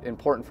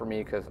important for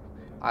me because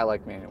I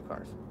like manual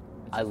cars.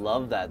 I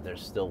love that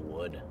there's still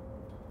wood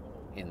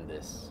in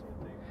this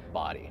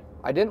body.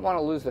 I didn't want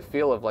to lose the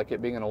feel of like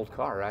it being an old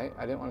car, right?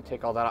 I didn't want to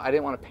take all that out. I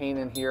didn't want to paint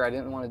in here. I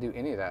didn't want to do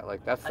any of that.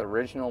 Like that's the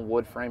original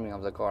wood framing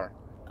of the car.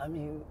 I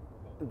mean,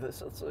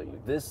 this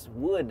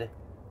wood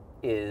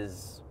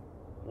is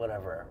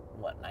whatever,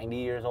 what, 90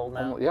 years old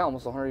now? Yeah,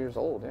 almost 100 years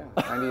old. Yeah,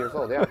 90 years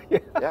old. Yeah. Yeah.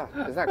 Yeah.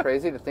 Isn't that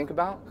crazy to think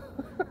about?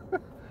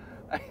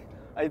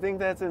 I think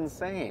that's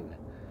insane.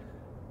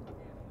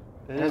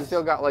 It's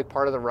still got like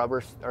part of the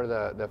rubber or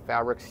the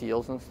fabric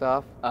seals and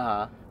stuff.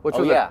 Which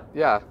was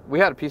yeah. We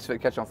had a piece of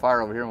it catch on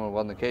fire over here when we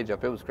welded the cage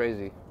up. It was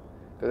crazy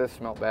because it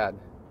smelled bad.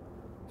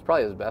 It's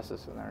probably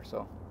asbestos in there,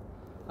 so.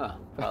 Huh.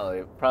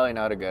 Probably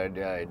not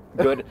a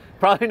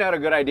probably not a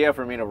good idea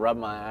for me to rub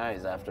my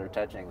eyes after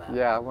touching that.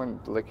 Yeah, I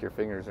wouldn't lick your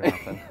fingers or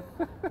nothing.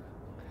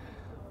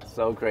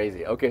 So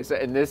crazy. Okay, so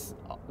in this,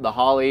 the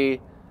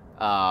Holley,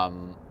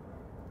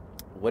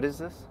 what is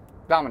this?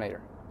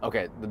 Dominator.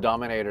 Okay, the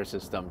Dominator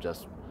system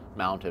just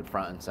mounted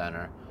front and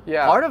center.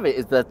 Yeah. Part of it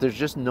is that there's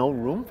just no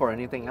room for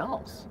anything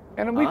else.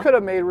 And we could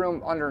have made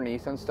room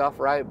underneath and stuff,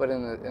 right? But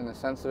in the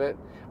sense of it,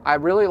 I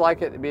really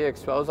like it to be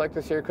exposed like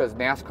this here because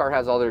NASCAR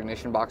has all their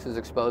ignition boxes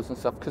exposed and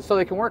stuff, so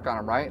they can work on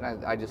them, right?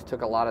 And I just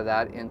took a lot of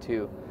that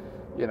into,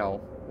 you know,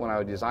 when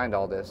I designed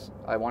all this.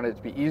 I wanted it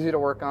to be easy to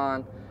work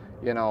on,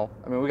 you know.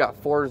 I mean, we got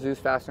 4 Zeus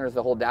fasteners.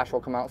 The whole dash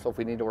will come out, so if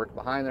we need to work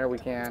behind there, we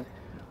can.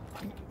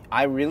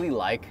 I really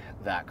like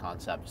that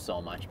concept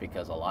so much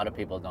because a lot of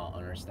people don't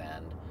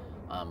understand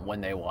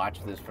when they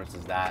watch this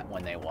versus that,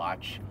 when they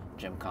watch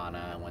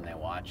Gymkhana and when they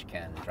watch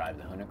Ken drive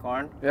the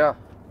Unicorn. Yeah.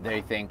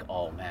 They think,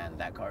 oh man,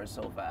 that car is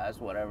so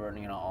fast, whatever,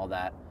 you know, all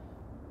that.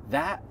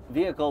 That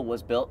vehicle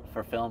was built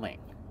for filming.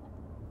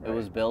 Right. It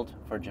was built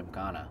for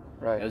Gymkhana.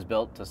 Right. It was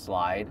built to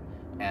slide.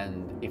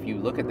 And if you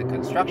look at the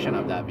construction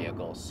of that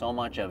vehicle, so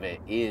much of it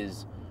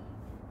is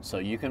so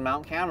you can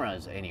mount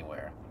cameras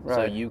anywhere. Right.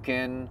 So you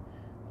can,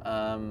 you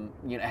know,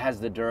 it has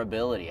the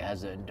durability, it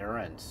has the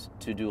endurance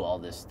to do all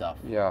this stuff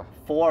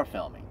for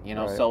filming. You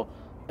know, so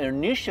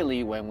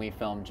initially when we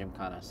filmed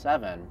Gymkhana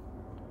 7,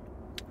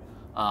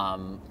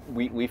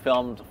 we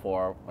filmed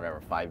for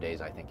whatever 5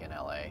 days I think in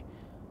LA.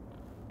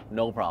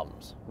 No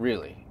problems,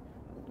 really.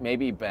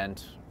 Maybe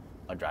bent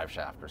a drive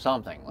shaft or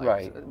something.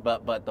 Like,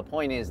 but the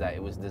point is that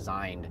it was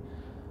designed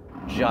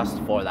just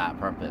for that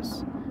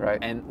purpose. Right.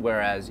 And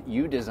whereas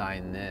you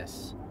designed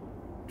this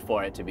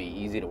for it to be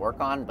easy to work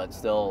on, but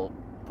still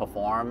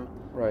perform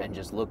and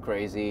just look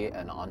crazy,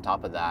 and on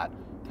top of that,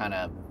 kind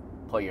of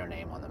put your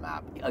name on the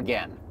map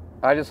again.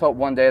 I just hope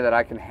one day that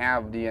I can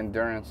have the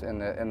endurance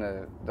and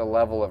the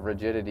level of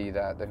rigidity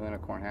that the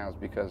Unicorn has,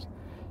 because,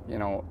 you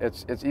know,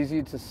 it's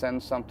easy to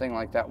send something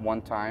like that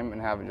one time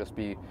and have it just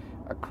be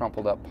a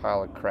crumpled up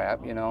pile of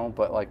crap, you know,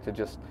 but like to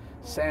just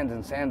sand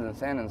and sand and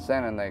sand and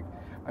sand and like,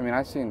 I mean,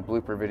 I've seen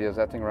blooper videos,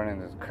 that thing running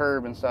this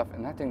curb and stuff,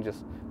 and that thing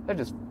just, they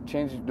just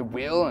changed the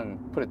wheel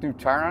and put a new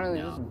tire on it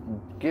and just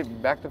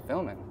get back to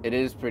filming. It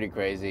is pretty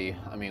crazy.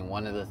 I mean,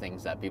 one of the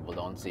things that people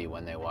don't see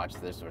when they watch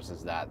this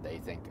versus that, they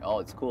think, oh,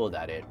 it's cool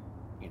that it,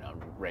 you know,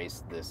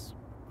 raced this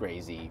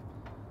crazy,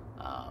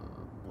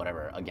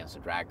 whatever, against a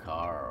drag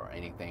car or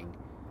anything,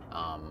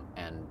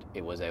 and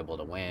it was able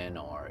to win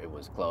or it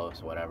was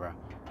close, whatever.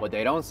 What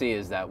they don't see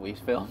is that we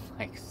filmed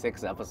like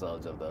 6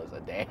 episodes of those a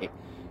day,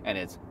 and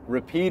it's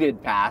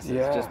repeated passes,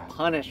 just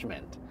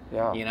punishment,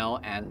 you know,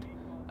 and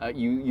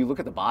you look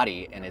at the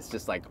body and it's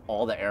just like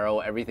all the aero,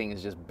 everything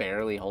is just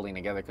barely holding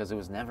together because it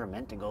was never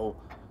meant to go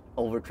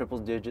over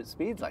triple-digit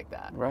speeds like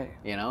that. Right.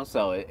 You know,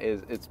 so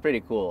it's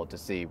pretty cool to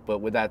see. But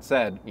with that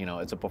said, you know,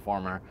 it's a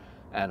performer,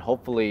 and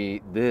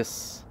hopefully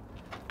this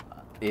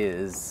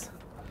is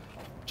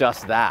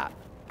just that.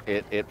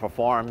 It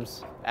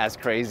performs as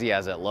crazy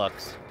as it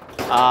looks.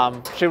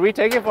 Should we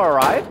take it for a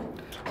ride?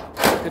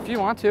 If you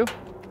want to.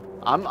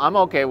 I'm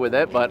okay with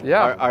it, but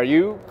are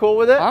you cool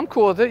with it? I'm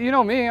cool with it. You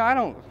know me, I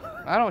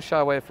don't shy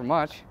away from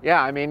much.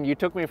 Yeah, I mean, you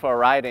took me for a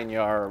ride in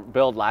your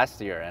build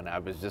last year, and I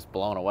was just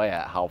blown away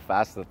at how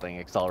fast the thing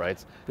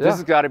accelerates. Yeah. This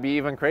has got to be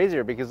even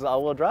crazier because it's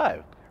all-wheel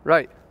drive.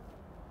 Right.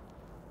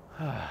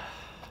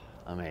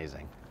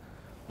 Amazing.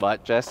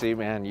 But Jessie,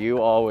 man,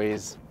 you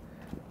always,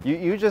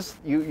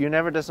 you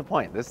never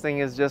disappoint. This thing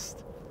is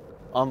just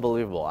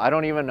unbelievable. I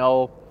don't even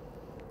know.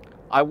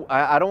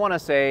 I don't want to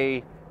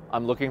say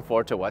I'm looking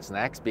forward to what's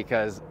next,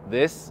 because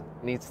this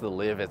needs to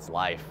live its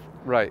life.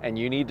 Right. And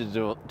you need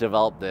to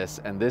develop this,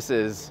 and this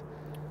is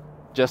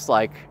just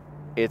like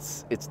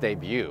its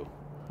debut.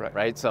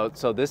 Right. So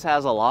this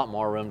has a lot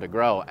more room to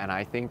grow, and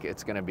I think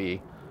it's going to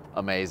be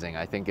amazing.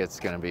 I think it's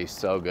going to be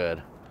so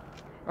good.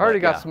 I already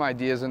got some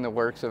ideas in the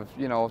works of,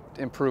 you know,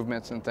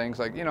 improvements and things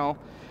like, you know,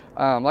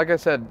 like I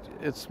said,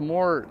 it's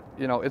more,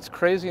 you know, it's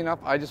crazy enough.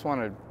 I just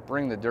want to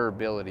bring the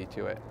durability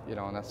to it, you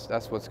know, and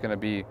that's what's going to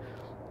be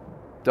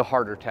the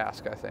harder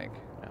task, I think.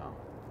 Yeah.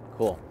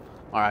 Cool.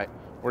 All right.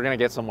 We're going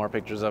to get some more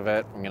pictures of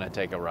it. I'm going to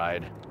take a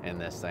ride in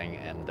this thing,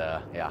 and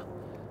yeah,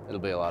 it'll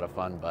be a lot of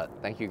fun. But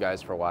thank you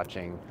guys for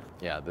watching.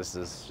 Yeah, this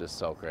is just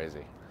so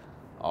crazy.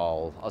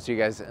 I'll see you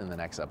guys in the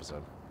next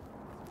episode.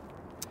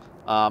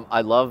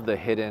 I love the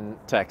hidden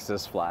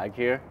Texas flag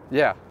here.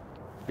 Yeah.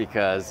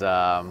 Because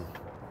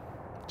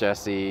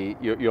Jessie,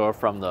 you're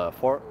from the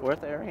Fort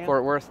Worth area?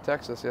 Fort Worth,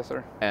 Texas, yes,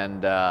 sir.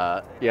 And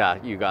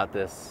yeah, you got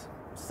this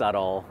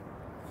subtle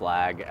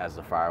flag as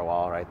the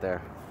firewall right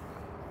there.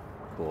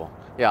 Cool.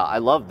 Yeah, I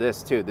love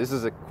this too. This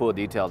is a cool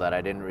detail that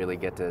I didn't really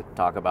get to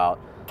talk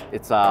about.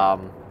 It's I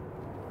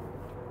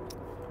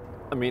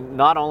mean,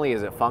 not only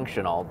is it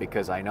functional,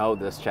 because I know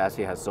this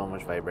chassis has so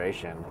much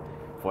vibration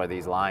for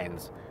these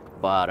lines,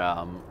 but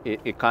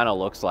it kind of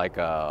looks like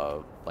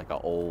a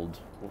old,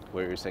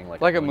 what you're saying,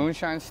 like a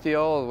moonshine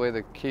steel, the way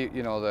the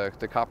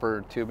the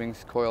copper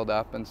tubing's coiled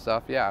up and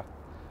stuff. Yeah,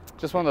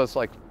 just one of those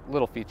like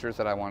little features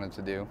that I wanted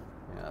to do.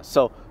 Yeah.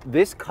 So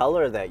this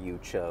color that you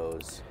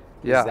chose,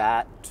 yeah, is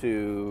that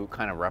to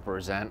kind of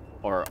represent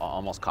or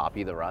almost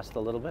copy the rust a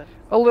little bit?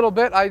 A little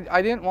bit.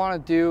 I didn't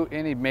want to do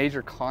any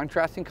major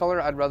contrasting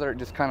color. I'd rather it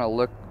just kind of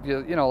look,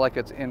 like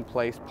it's in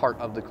place, part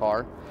of the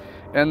car.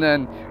 And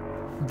then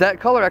that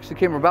color actually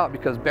came about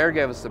because Bear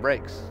gave us the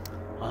brakes.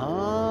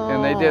 Oh.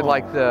 And they did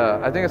like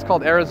I think it's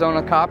called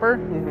Arizona Kapper.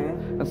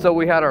 Mm-hmm. And so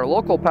we had our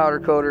local powder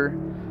coater,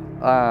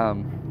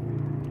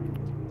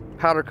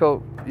 powder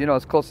coat,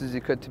 as close as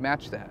you could to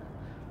match that.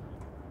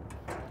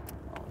 Oh,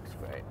 looks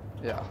great.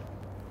 Yeah.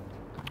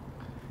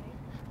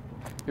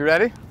 You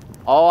ready?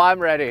 Oh, I'm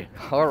ready.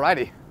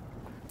 Alrighty.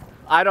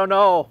 I don't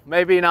know.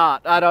 Maybe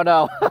not. I don't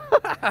know.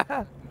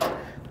 All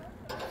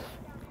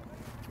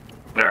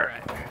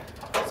right.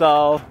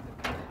 So,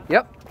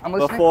 yep, I'm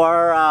listening.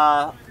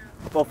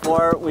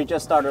 Before we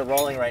just started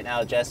rolling right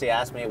now, Jessie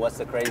asked me what's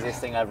the craziest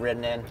thing I've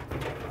ridden in.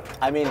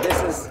 I mean,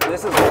 this is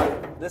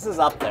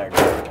up there,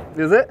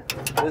 dude. Is it?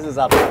 This is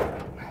up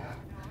there.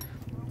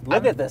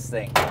 Look at this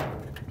thing.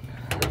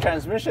 The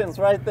transmission's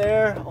right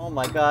there. Oh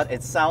my God,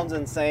 it sounds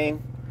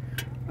insane.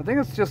 I think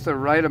it's just the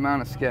right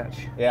amount of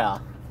sketch. Yeah.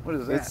 What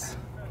is that?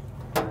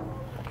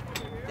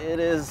 It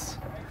is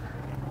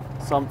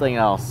something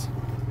else.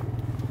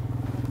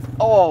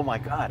 Oh my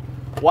God.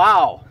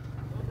 Wow.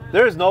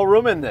 There's no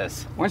room in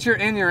this. Once you're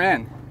in, you're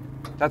in.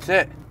 That's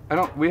it.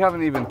 We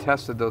haven't even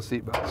tested those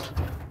seat belts.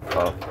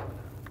 Oh.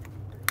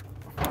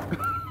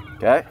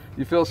 Okay.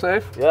 You feel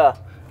safe? Yeah.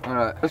 All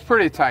right. It's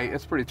pretty tight.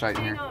 It's pretty tight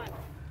in here.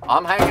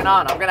 I'm hanging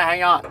on. I'm gonna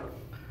hang on.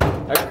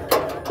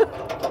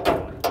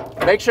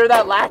 Make sure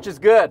that latch is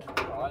good.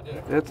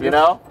 You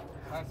know?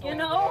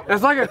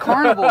 It's like a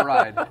carnival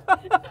ride.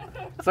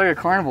 It's like a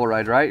carnival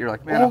ride, right? You're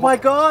like, man. Oh my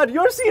God,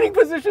 your seating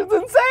position's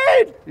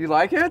insane. You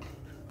like it?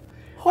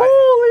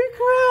 Holy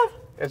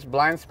crap. It's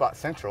blind spot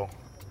central.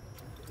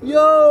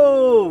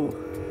 Yo.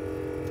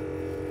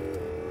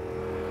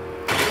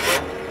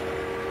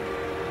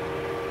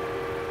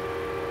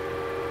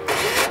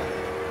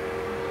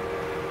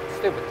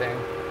 Stupid thing.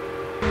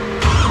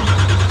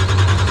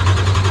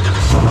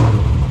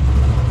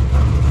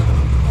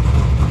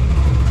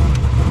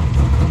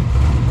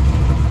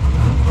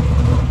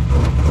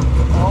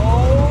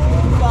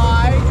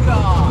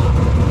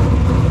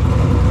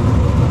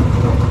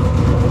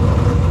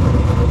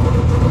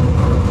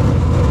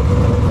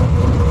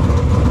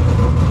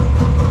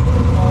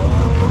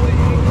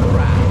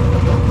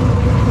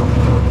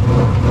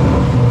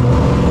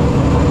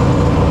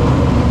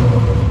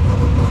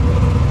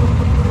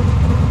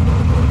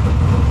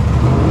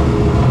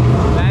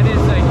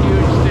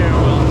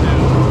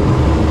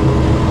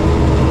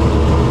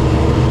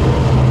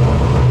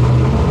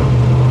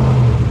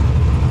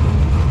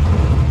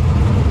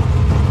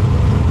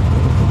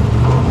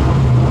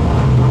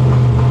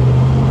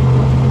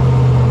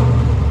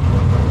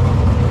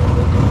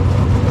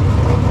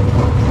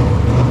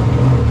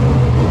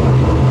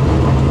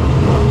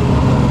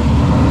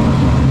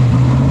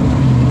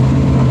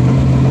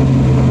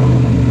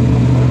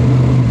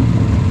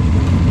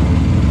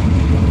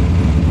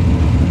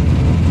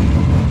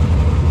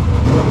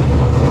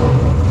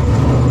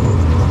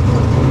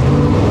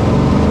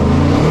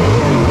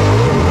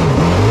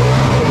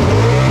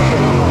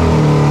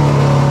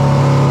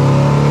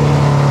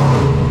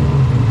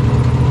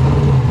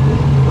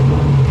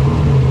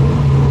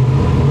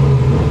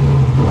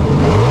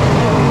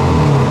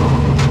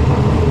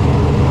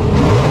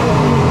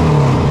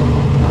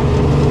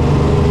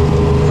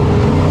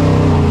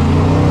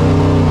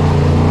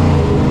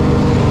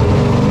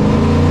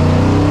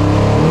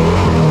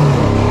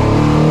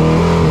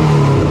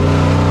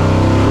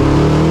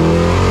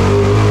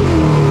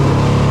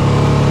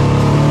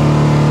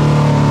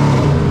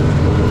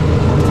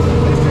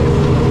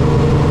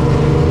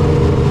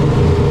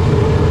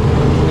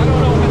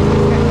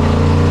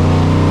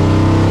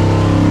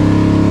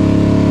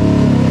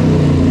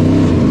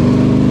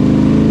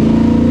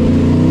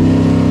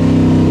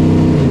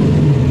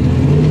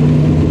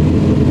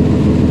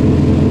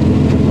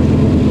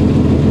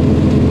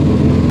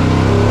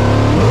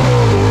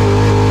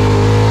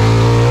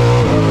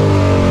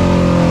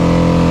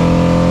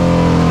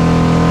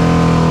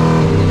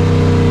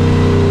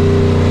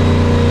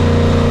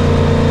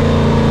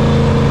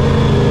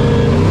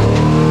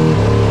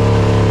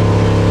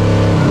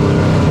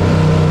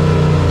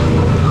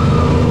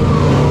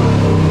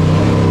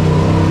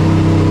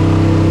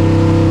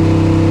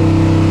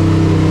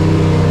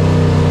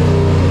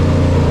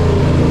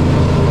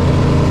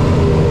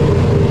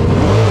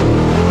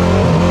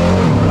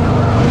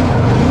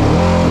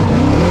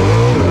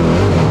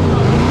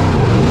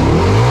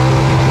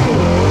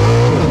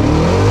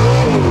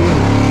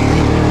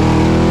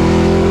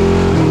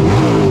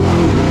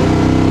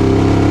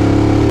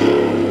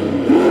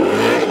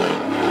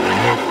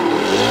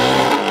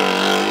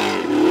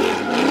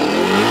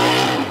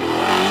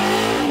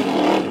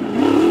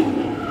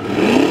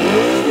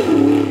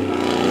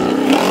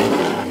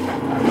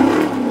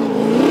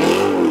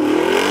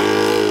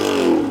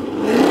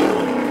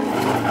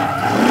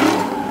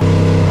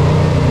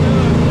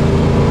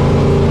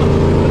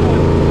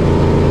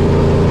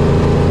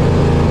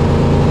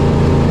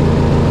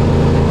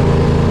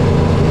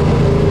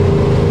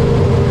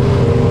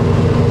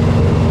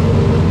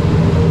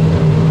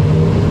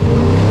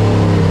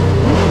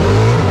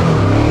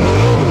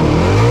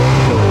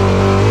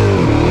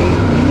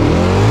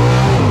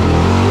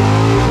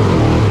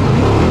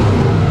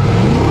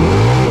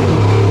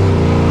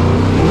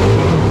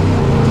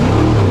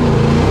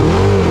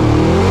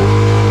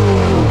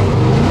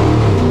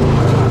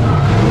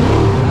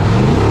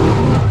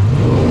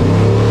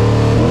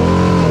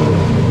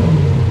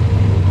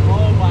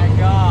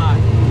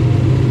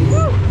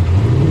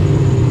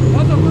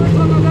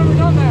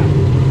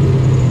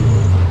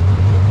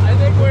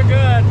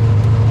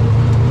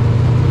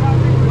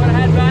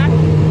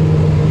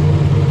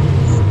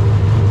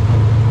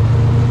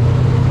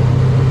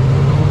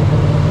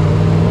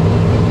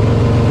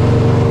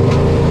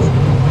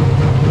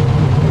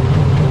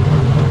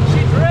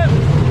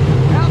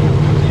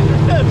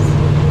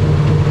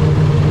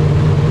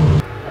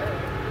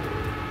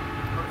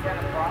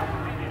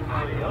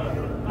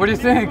 do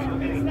you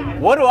think?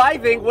 What do I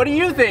think? What do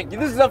you think?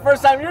 This is the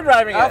first time you're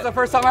driving That's it. the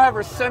first time I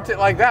ever sent it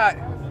like that.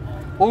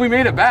 Well, we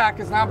made it back.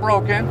 It's not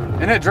broken,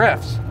 and it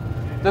drifts.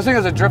 This thing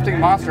is a drifting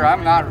monster.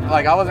 I'm not,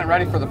 like, I wasn't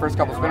ready for the first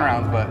couple spin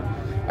rounds, but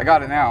I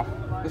got it now.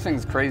 This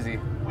thing's crazy.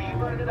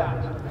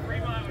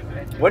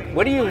 What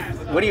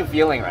are you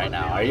feeling right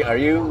now? Are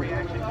you?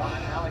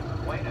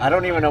 I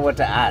don't even know what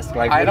to ask.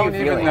 Like, I don't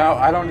even know.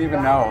 I don't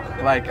even know.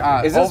 Like,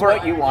 is this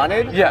what you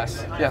wanted?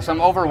 Yes. Yes.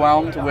 I'm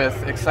overwhelmed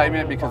with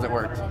excitement because it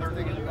worked.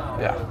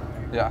 Yeah.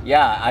 Yeah.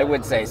 Yeah, I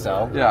would say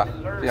so. Yeah.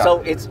 Yeah.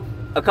 So it's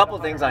a couple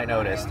things I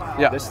noticed.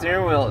 Yeah. The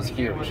steering wheel is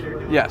huge.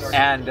 Yes.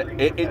 And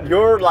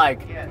you're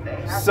like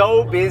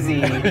so busy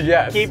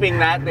Yes. keeping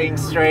that thing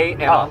straight,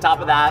 and on top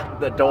of that,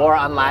 the door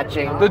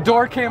unlatching. The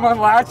door came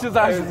unlatched as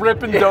I was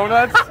ripping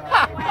donuts.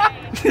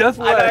 Yes,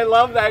 and I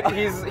love that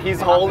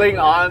he's holding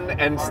on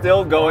and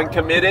still going,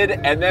 committed,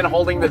 and then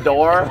holding the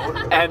door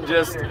and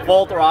just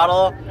full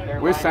throttle.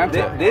 We sent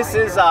it. This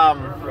is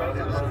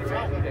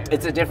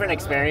it's a different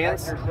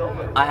experience,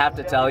 I have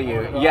to tell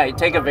you. Yeah, you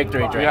take a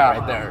victory drink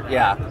right there.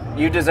 Yeah,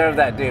 you deserve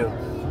that due.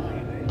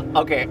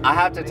 Okay, I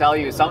have to tell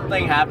you,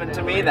 something happened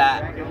to me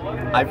that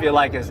I feel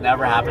like has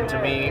never happened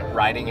to me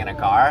riding in a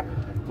car.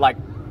 Like,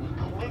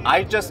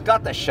 I just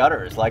got the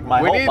shudders, like my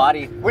whole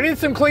body. We need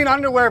some clean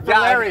underwear for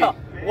Larry.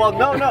 Well,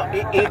 no,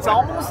 it's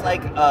almost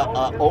like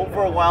a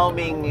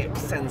overwhelming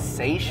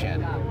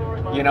sensation,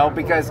 you know,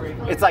 because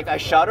it's like I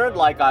shuddered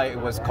like I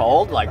was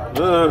cold, like,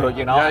 ugh,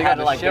 you know, I had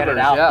to like get it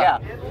out. Yeah.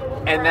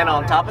 And then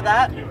on top of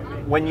that,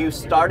 when you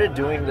started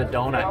doing the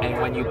donut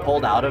and when you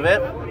pulled out of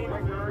it,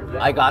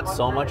 I got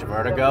so much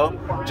vertigo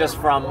just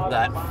from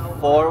that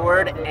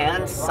forward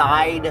and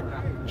side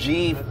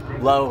G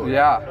load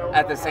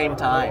at the same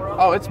time.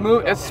 Oh, it's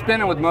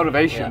spinning with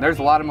motivation. There's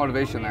a lot of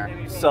motivation there.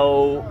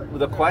 So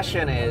the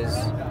question is,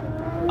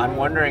 I'm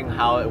wondering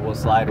how it will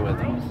slide with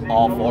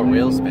all four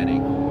wheels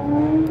spinning.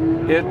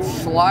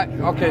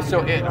 Okay,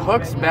 so it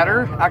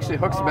actually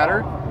hooks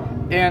better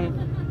in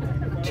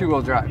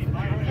two-wheel drive.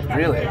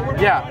 Really?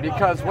 Yeah,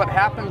 because what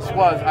happens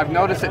was, I've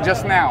noticed it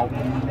just now,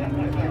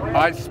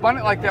 I spun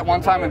it like that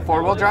one time in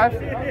four-wheel drive,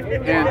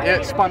 and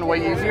it spun way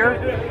easier.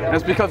 And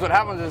it's because what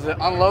happens is it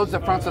unloads the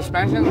front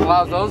suspension,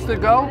 allows those to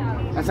go,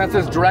 and since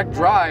it's direct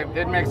drive,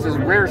 it makes this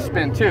rear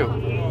spin too.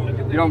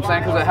 You know what I'm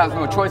saying? Because it has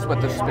no choice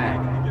but to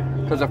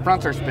spin. Because the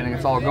fronts are spinning,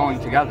 it's all going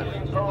together.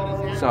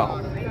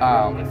 So,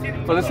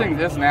 but this thing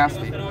is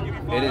nasty.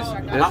 It is.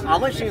 How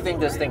much do you think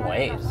this thing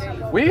weighs?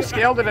 We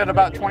scaled it at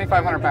about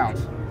 2,500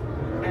 pounds.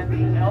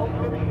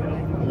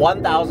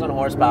 1,000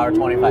 horsepower,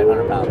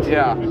 2,500 pounds.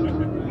 Yeah.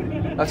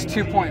 That's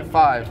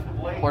 2.5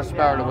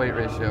 horsepower to weight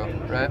ratio,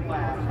 right?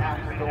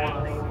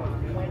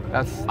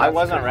 That's I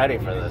wasn't ready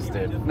for this,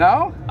 dude.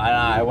 No?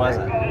 I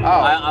wasn't.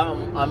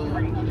 Oh.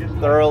 I'm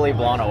thoroughly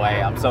blown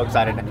away. I'm so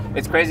excited.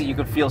 It's crazy. You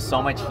could feel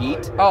so much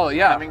heat. Oh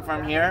yeah. Coming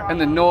from here. And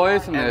the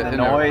noise and the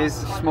noise,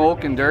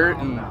 smoke and dirt,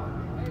 and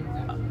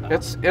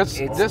it's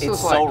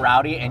so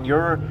rowdy. And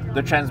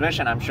the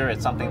transmission, I'm sure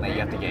it's something that you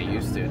have to get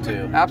used to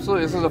too.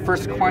 Absolutely. This is the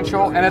first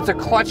sequential, and it's a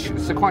clutch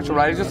sequential,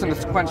 right? It's just in a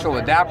sequential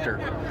adapter.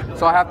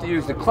 So I have to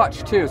use the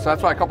clutch too. So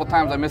that's why a couple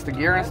times I missed the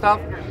gear and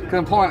stuff. Because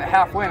I'm pulling it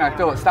halfway and I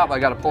feel it stop. I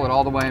got to pull it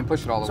all the way and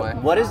push it all the way.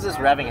 What is this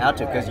revving out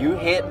to? Because you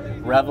hit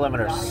rev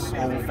limiter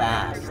so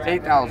fast.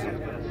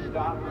 8,000.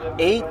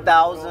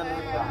 8,000.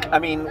 I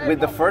mean, with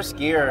the first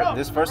gear,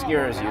 this first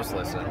gear is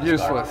useless.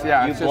 Useless,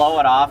 yeah. You blow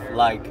it off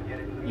like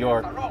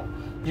you're.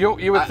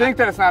 You would think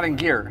that it's not in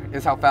gear.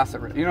 Is how fast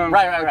it. You know what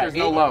I'm saying? Like there's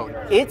no load.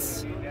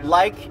 It's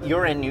like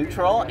you're in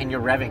neutral and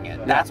you're revving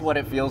it. That's what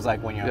it feels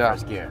like when you're in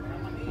first gear.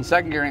 And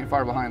second gear ain't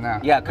far behind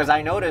that. Yeah, because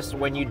I noticed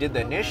when you did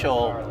the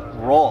initial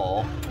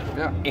roll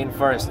in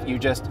first, you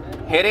just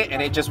hit it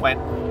and it just went,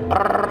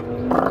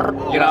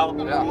 you know,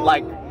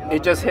 like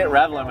it just hit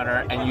rev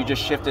limiter and you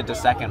just shifted to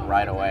second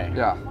right away.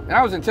 Yeah, and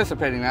I was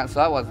anticipating that,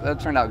 so that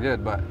turned out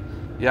good. But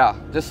yeah,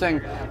 this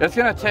thing, it's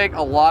gonna take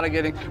a lot of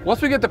getting.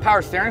 Once we get the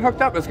power steering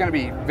hooked up, it's gonna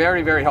be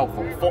very, very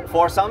helpful.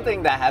 For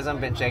something that hasn't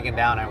been shaken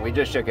down, and we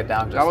just shook it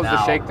down just now. That was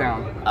the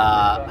shakedown.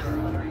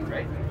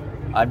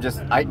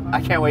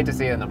 I can't wait to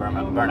see it in the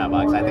Burnout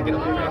box. I think it'll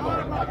be pretty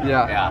cool.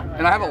 Yeah.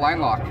 And I have a line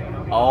lock.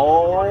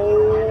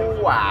 Oh,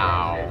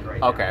 wow.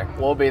 Okay,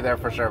 we'll be there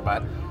for sure,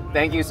 but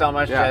thank you so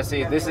much,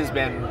 Jesse. This has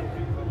been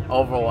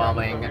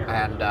overwhelming,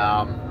 and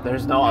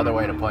there's no other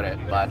way to put it.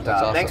 But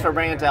awesome. Thanks for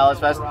bringing it to LS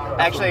Fest.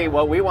 Actually,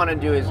 what we want to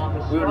do is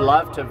we would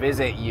love to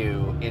visit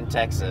you in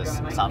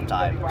Texas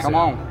sometime. Come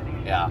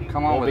on. Yeah.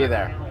 Come on. We'll be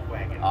there.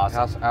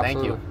 Awesome. Absolutely.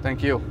 Thank you.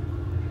 Thank you.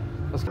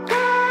 Let's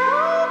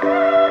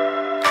go.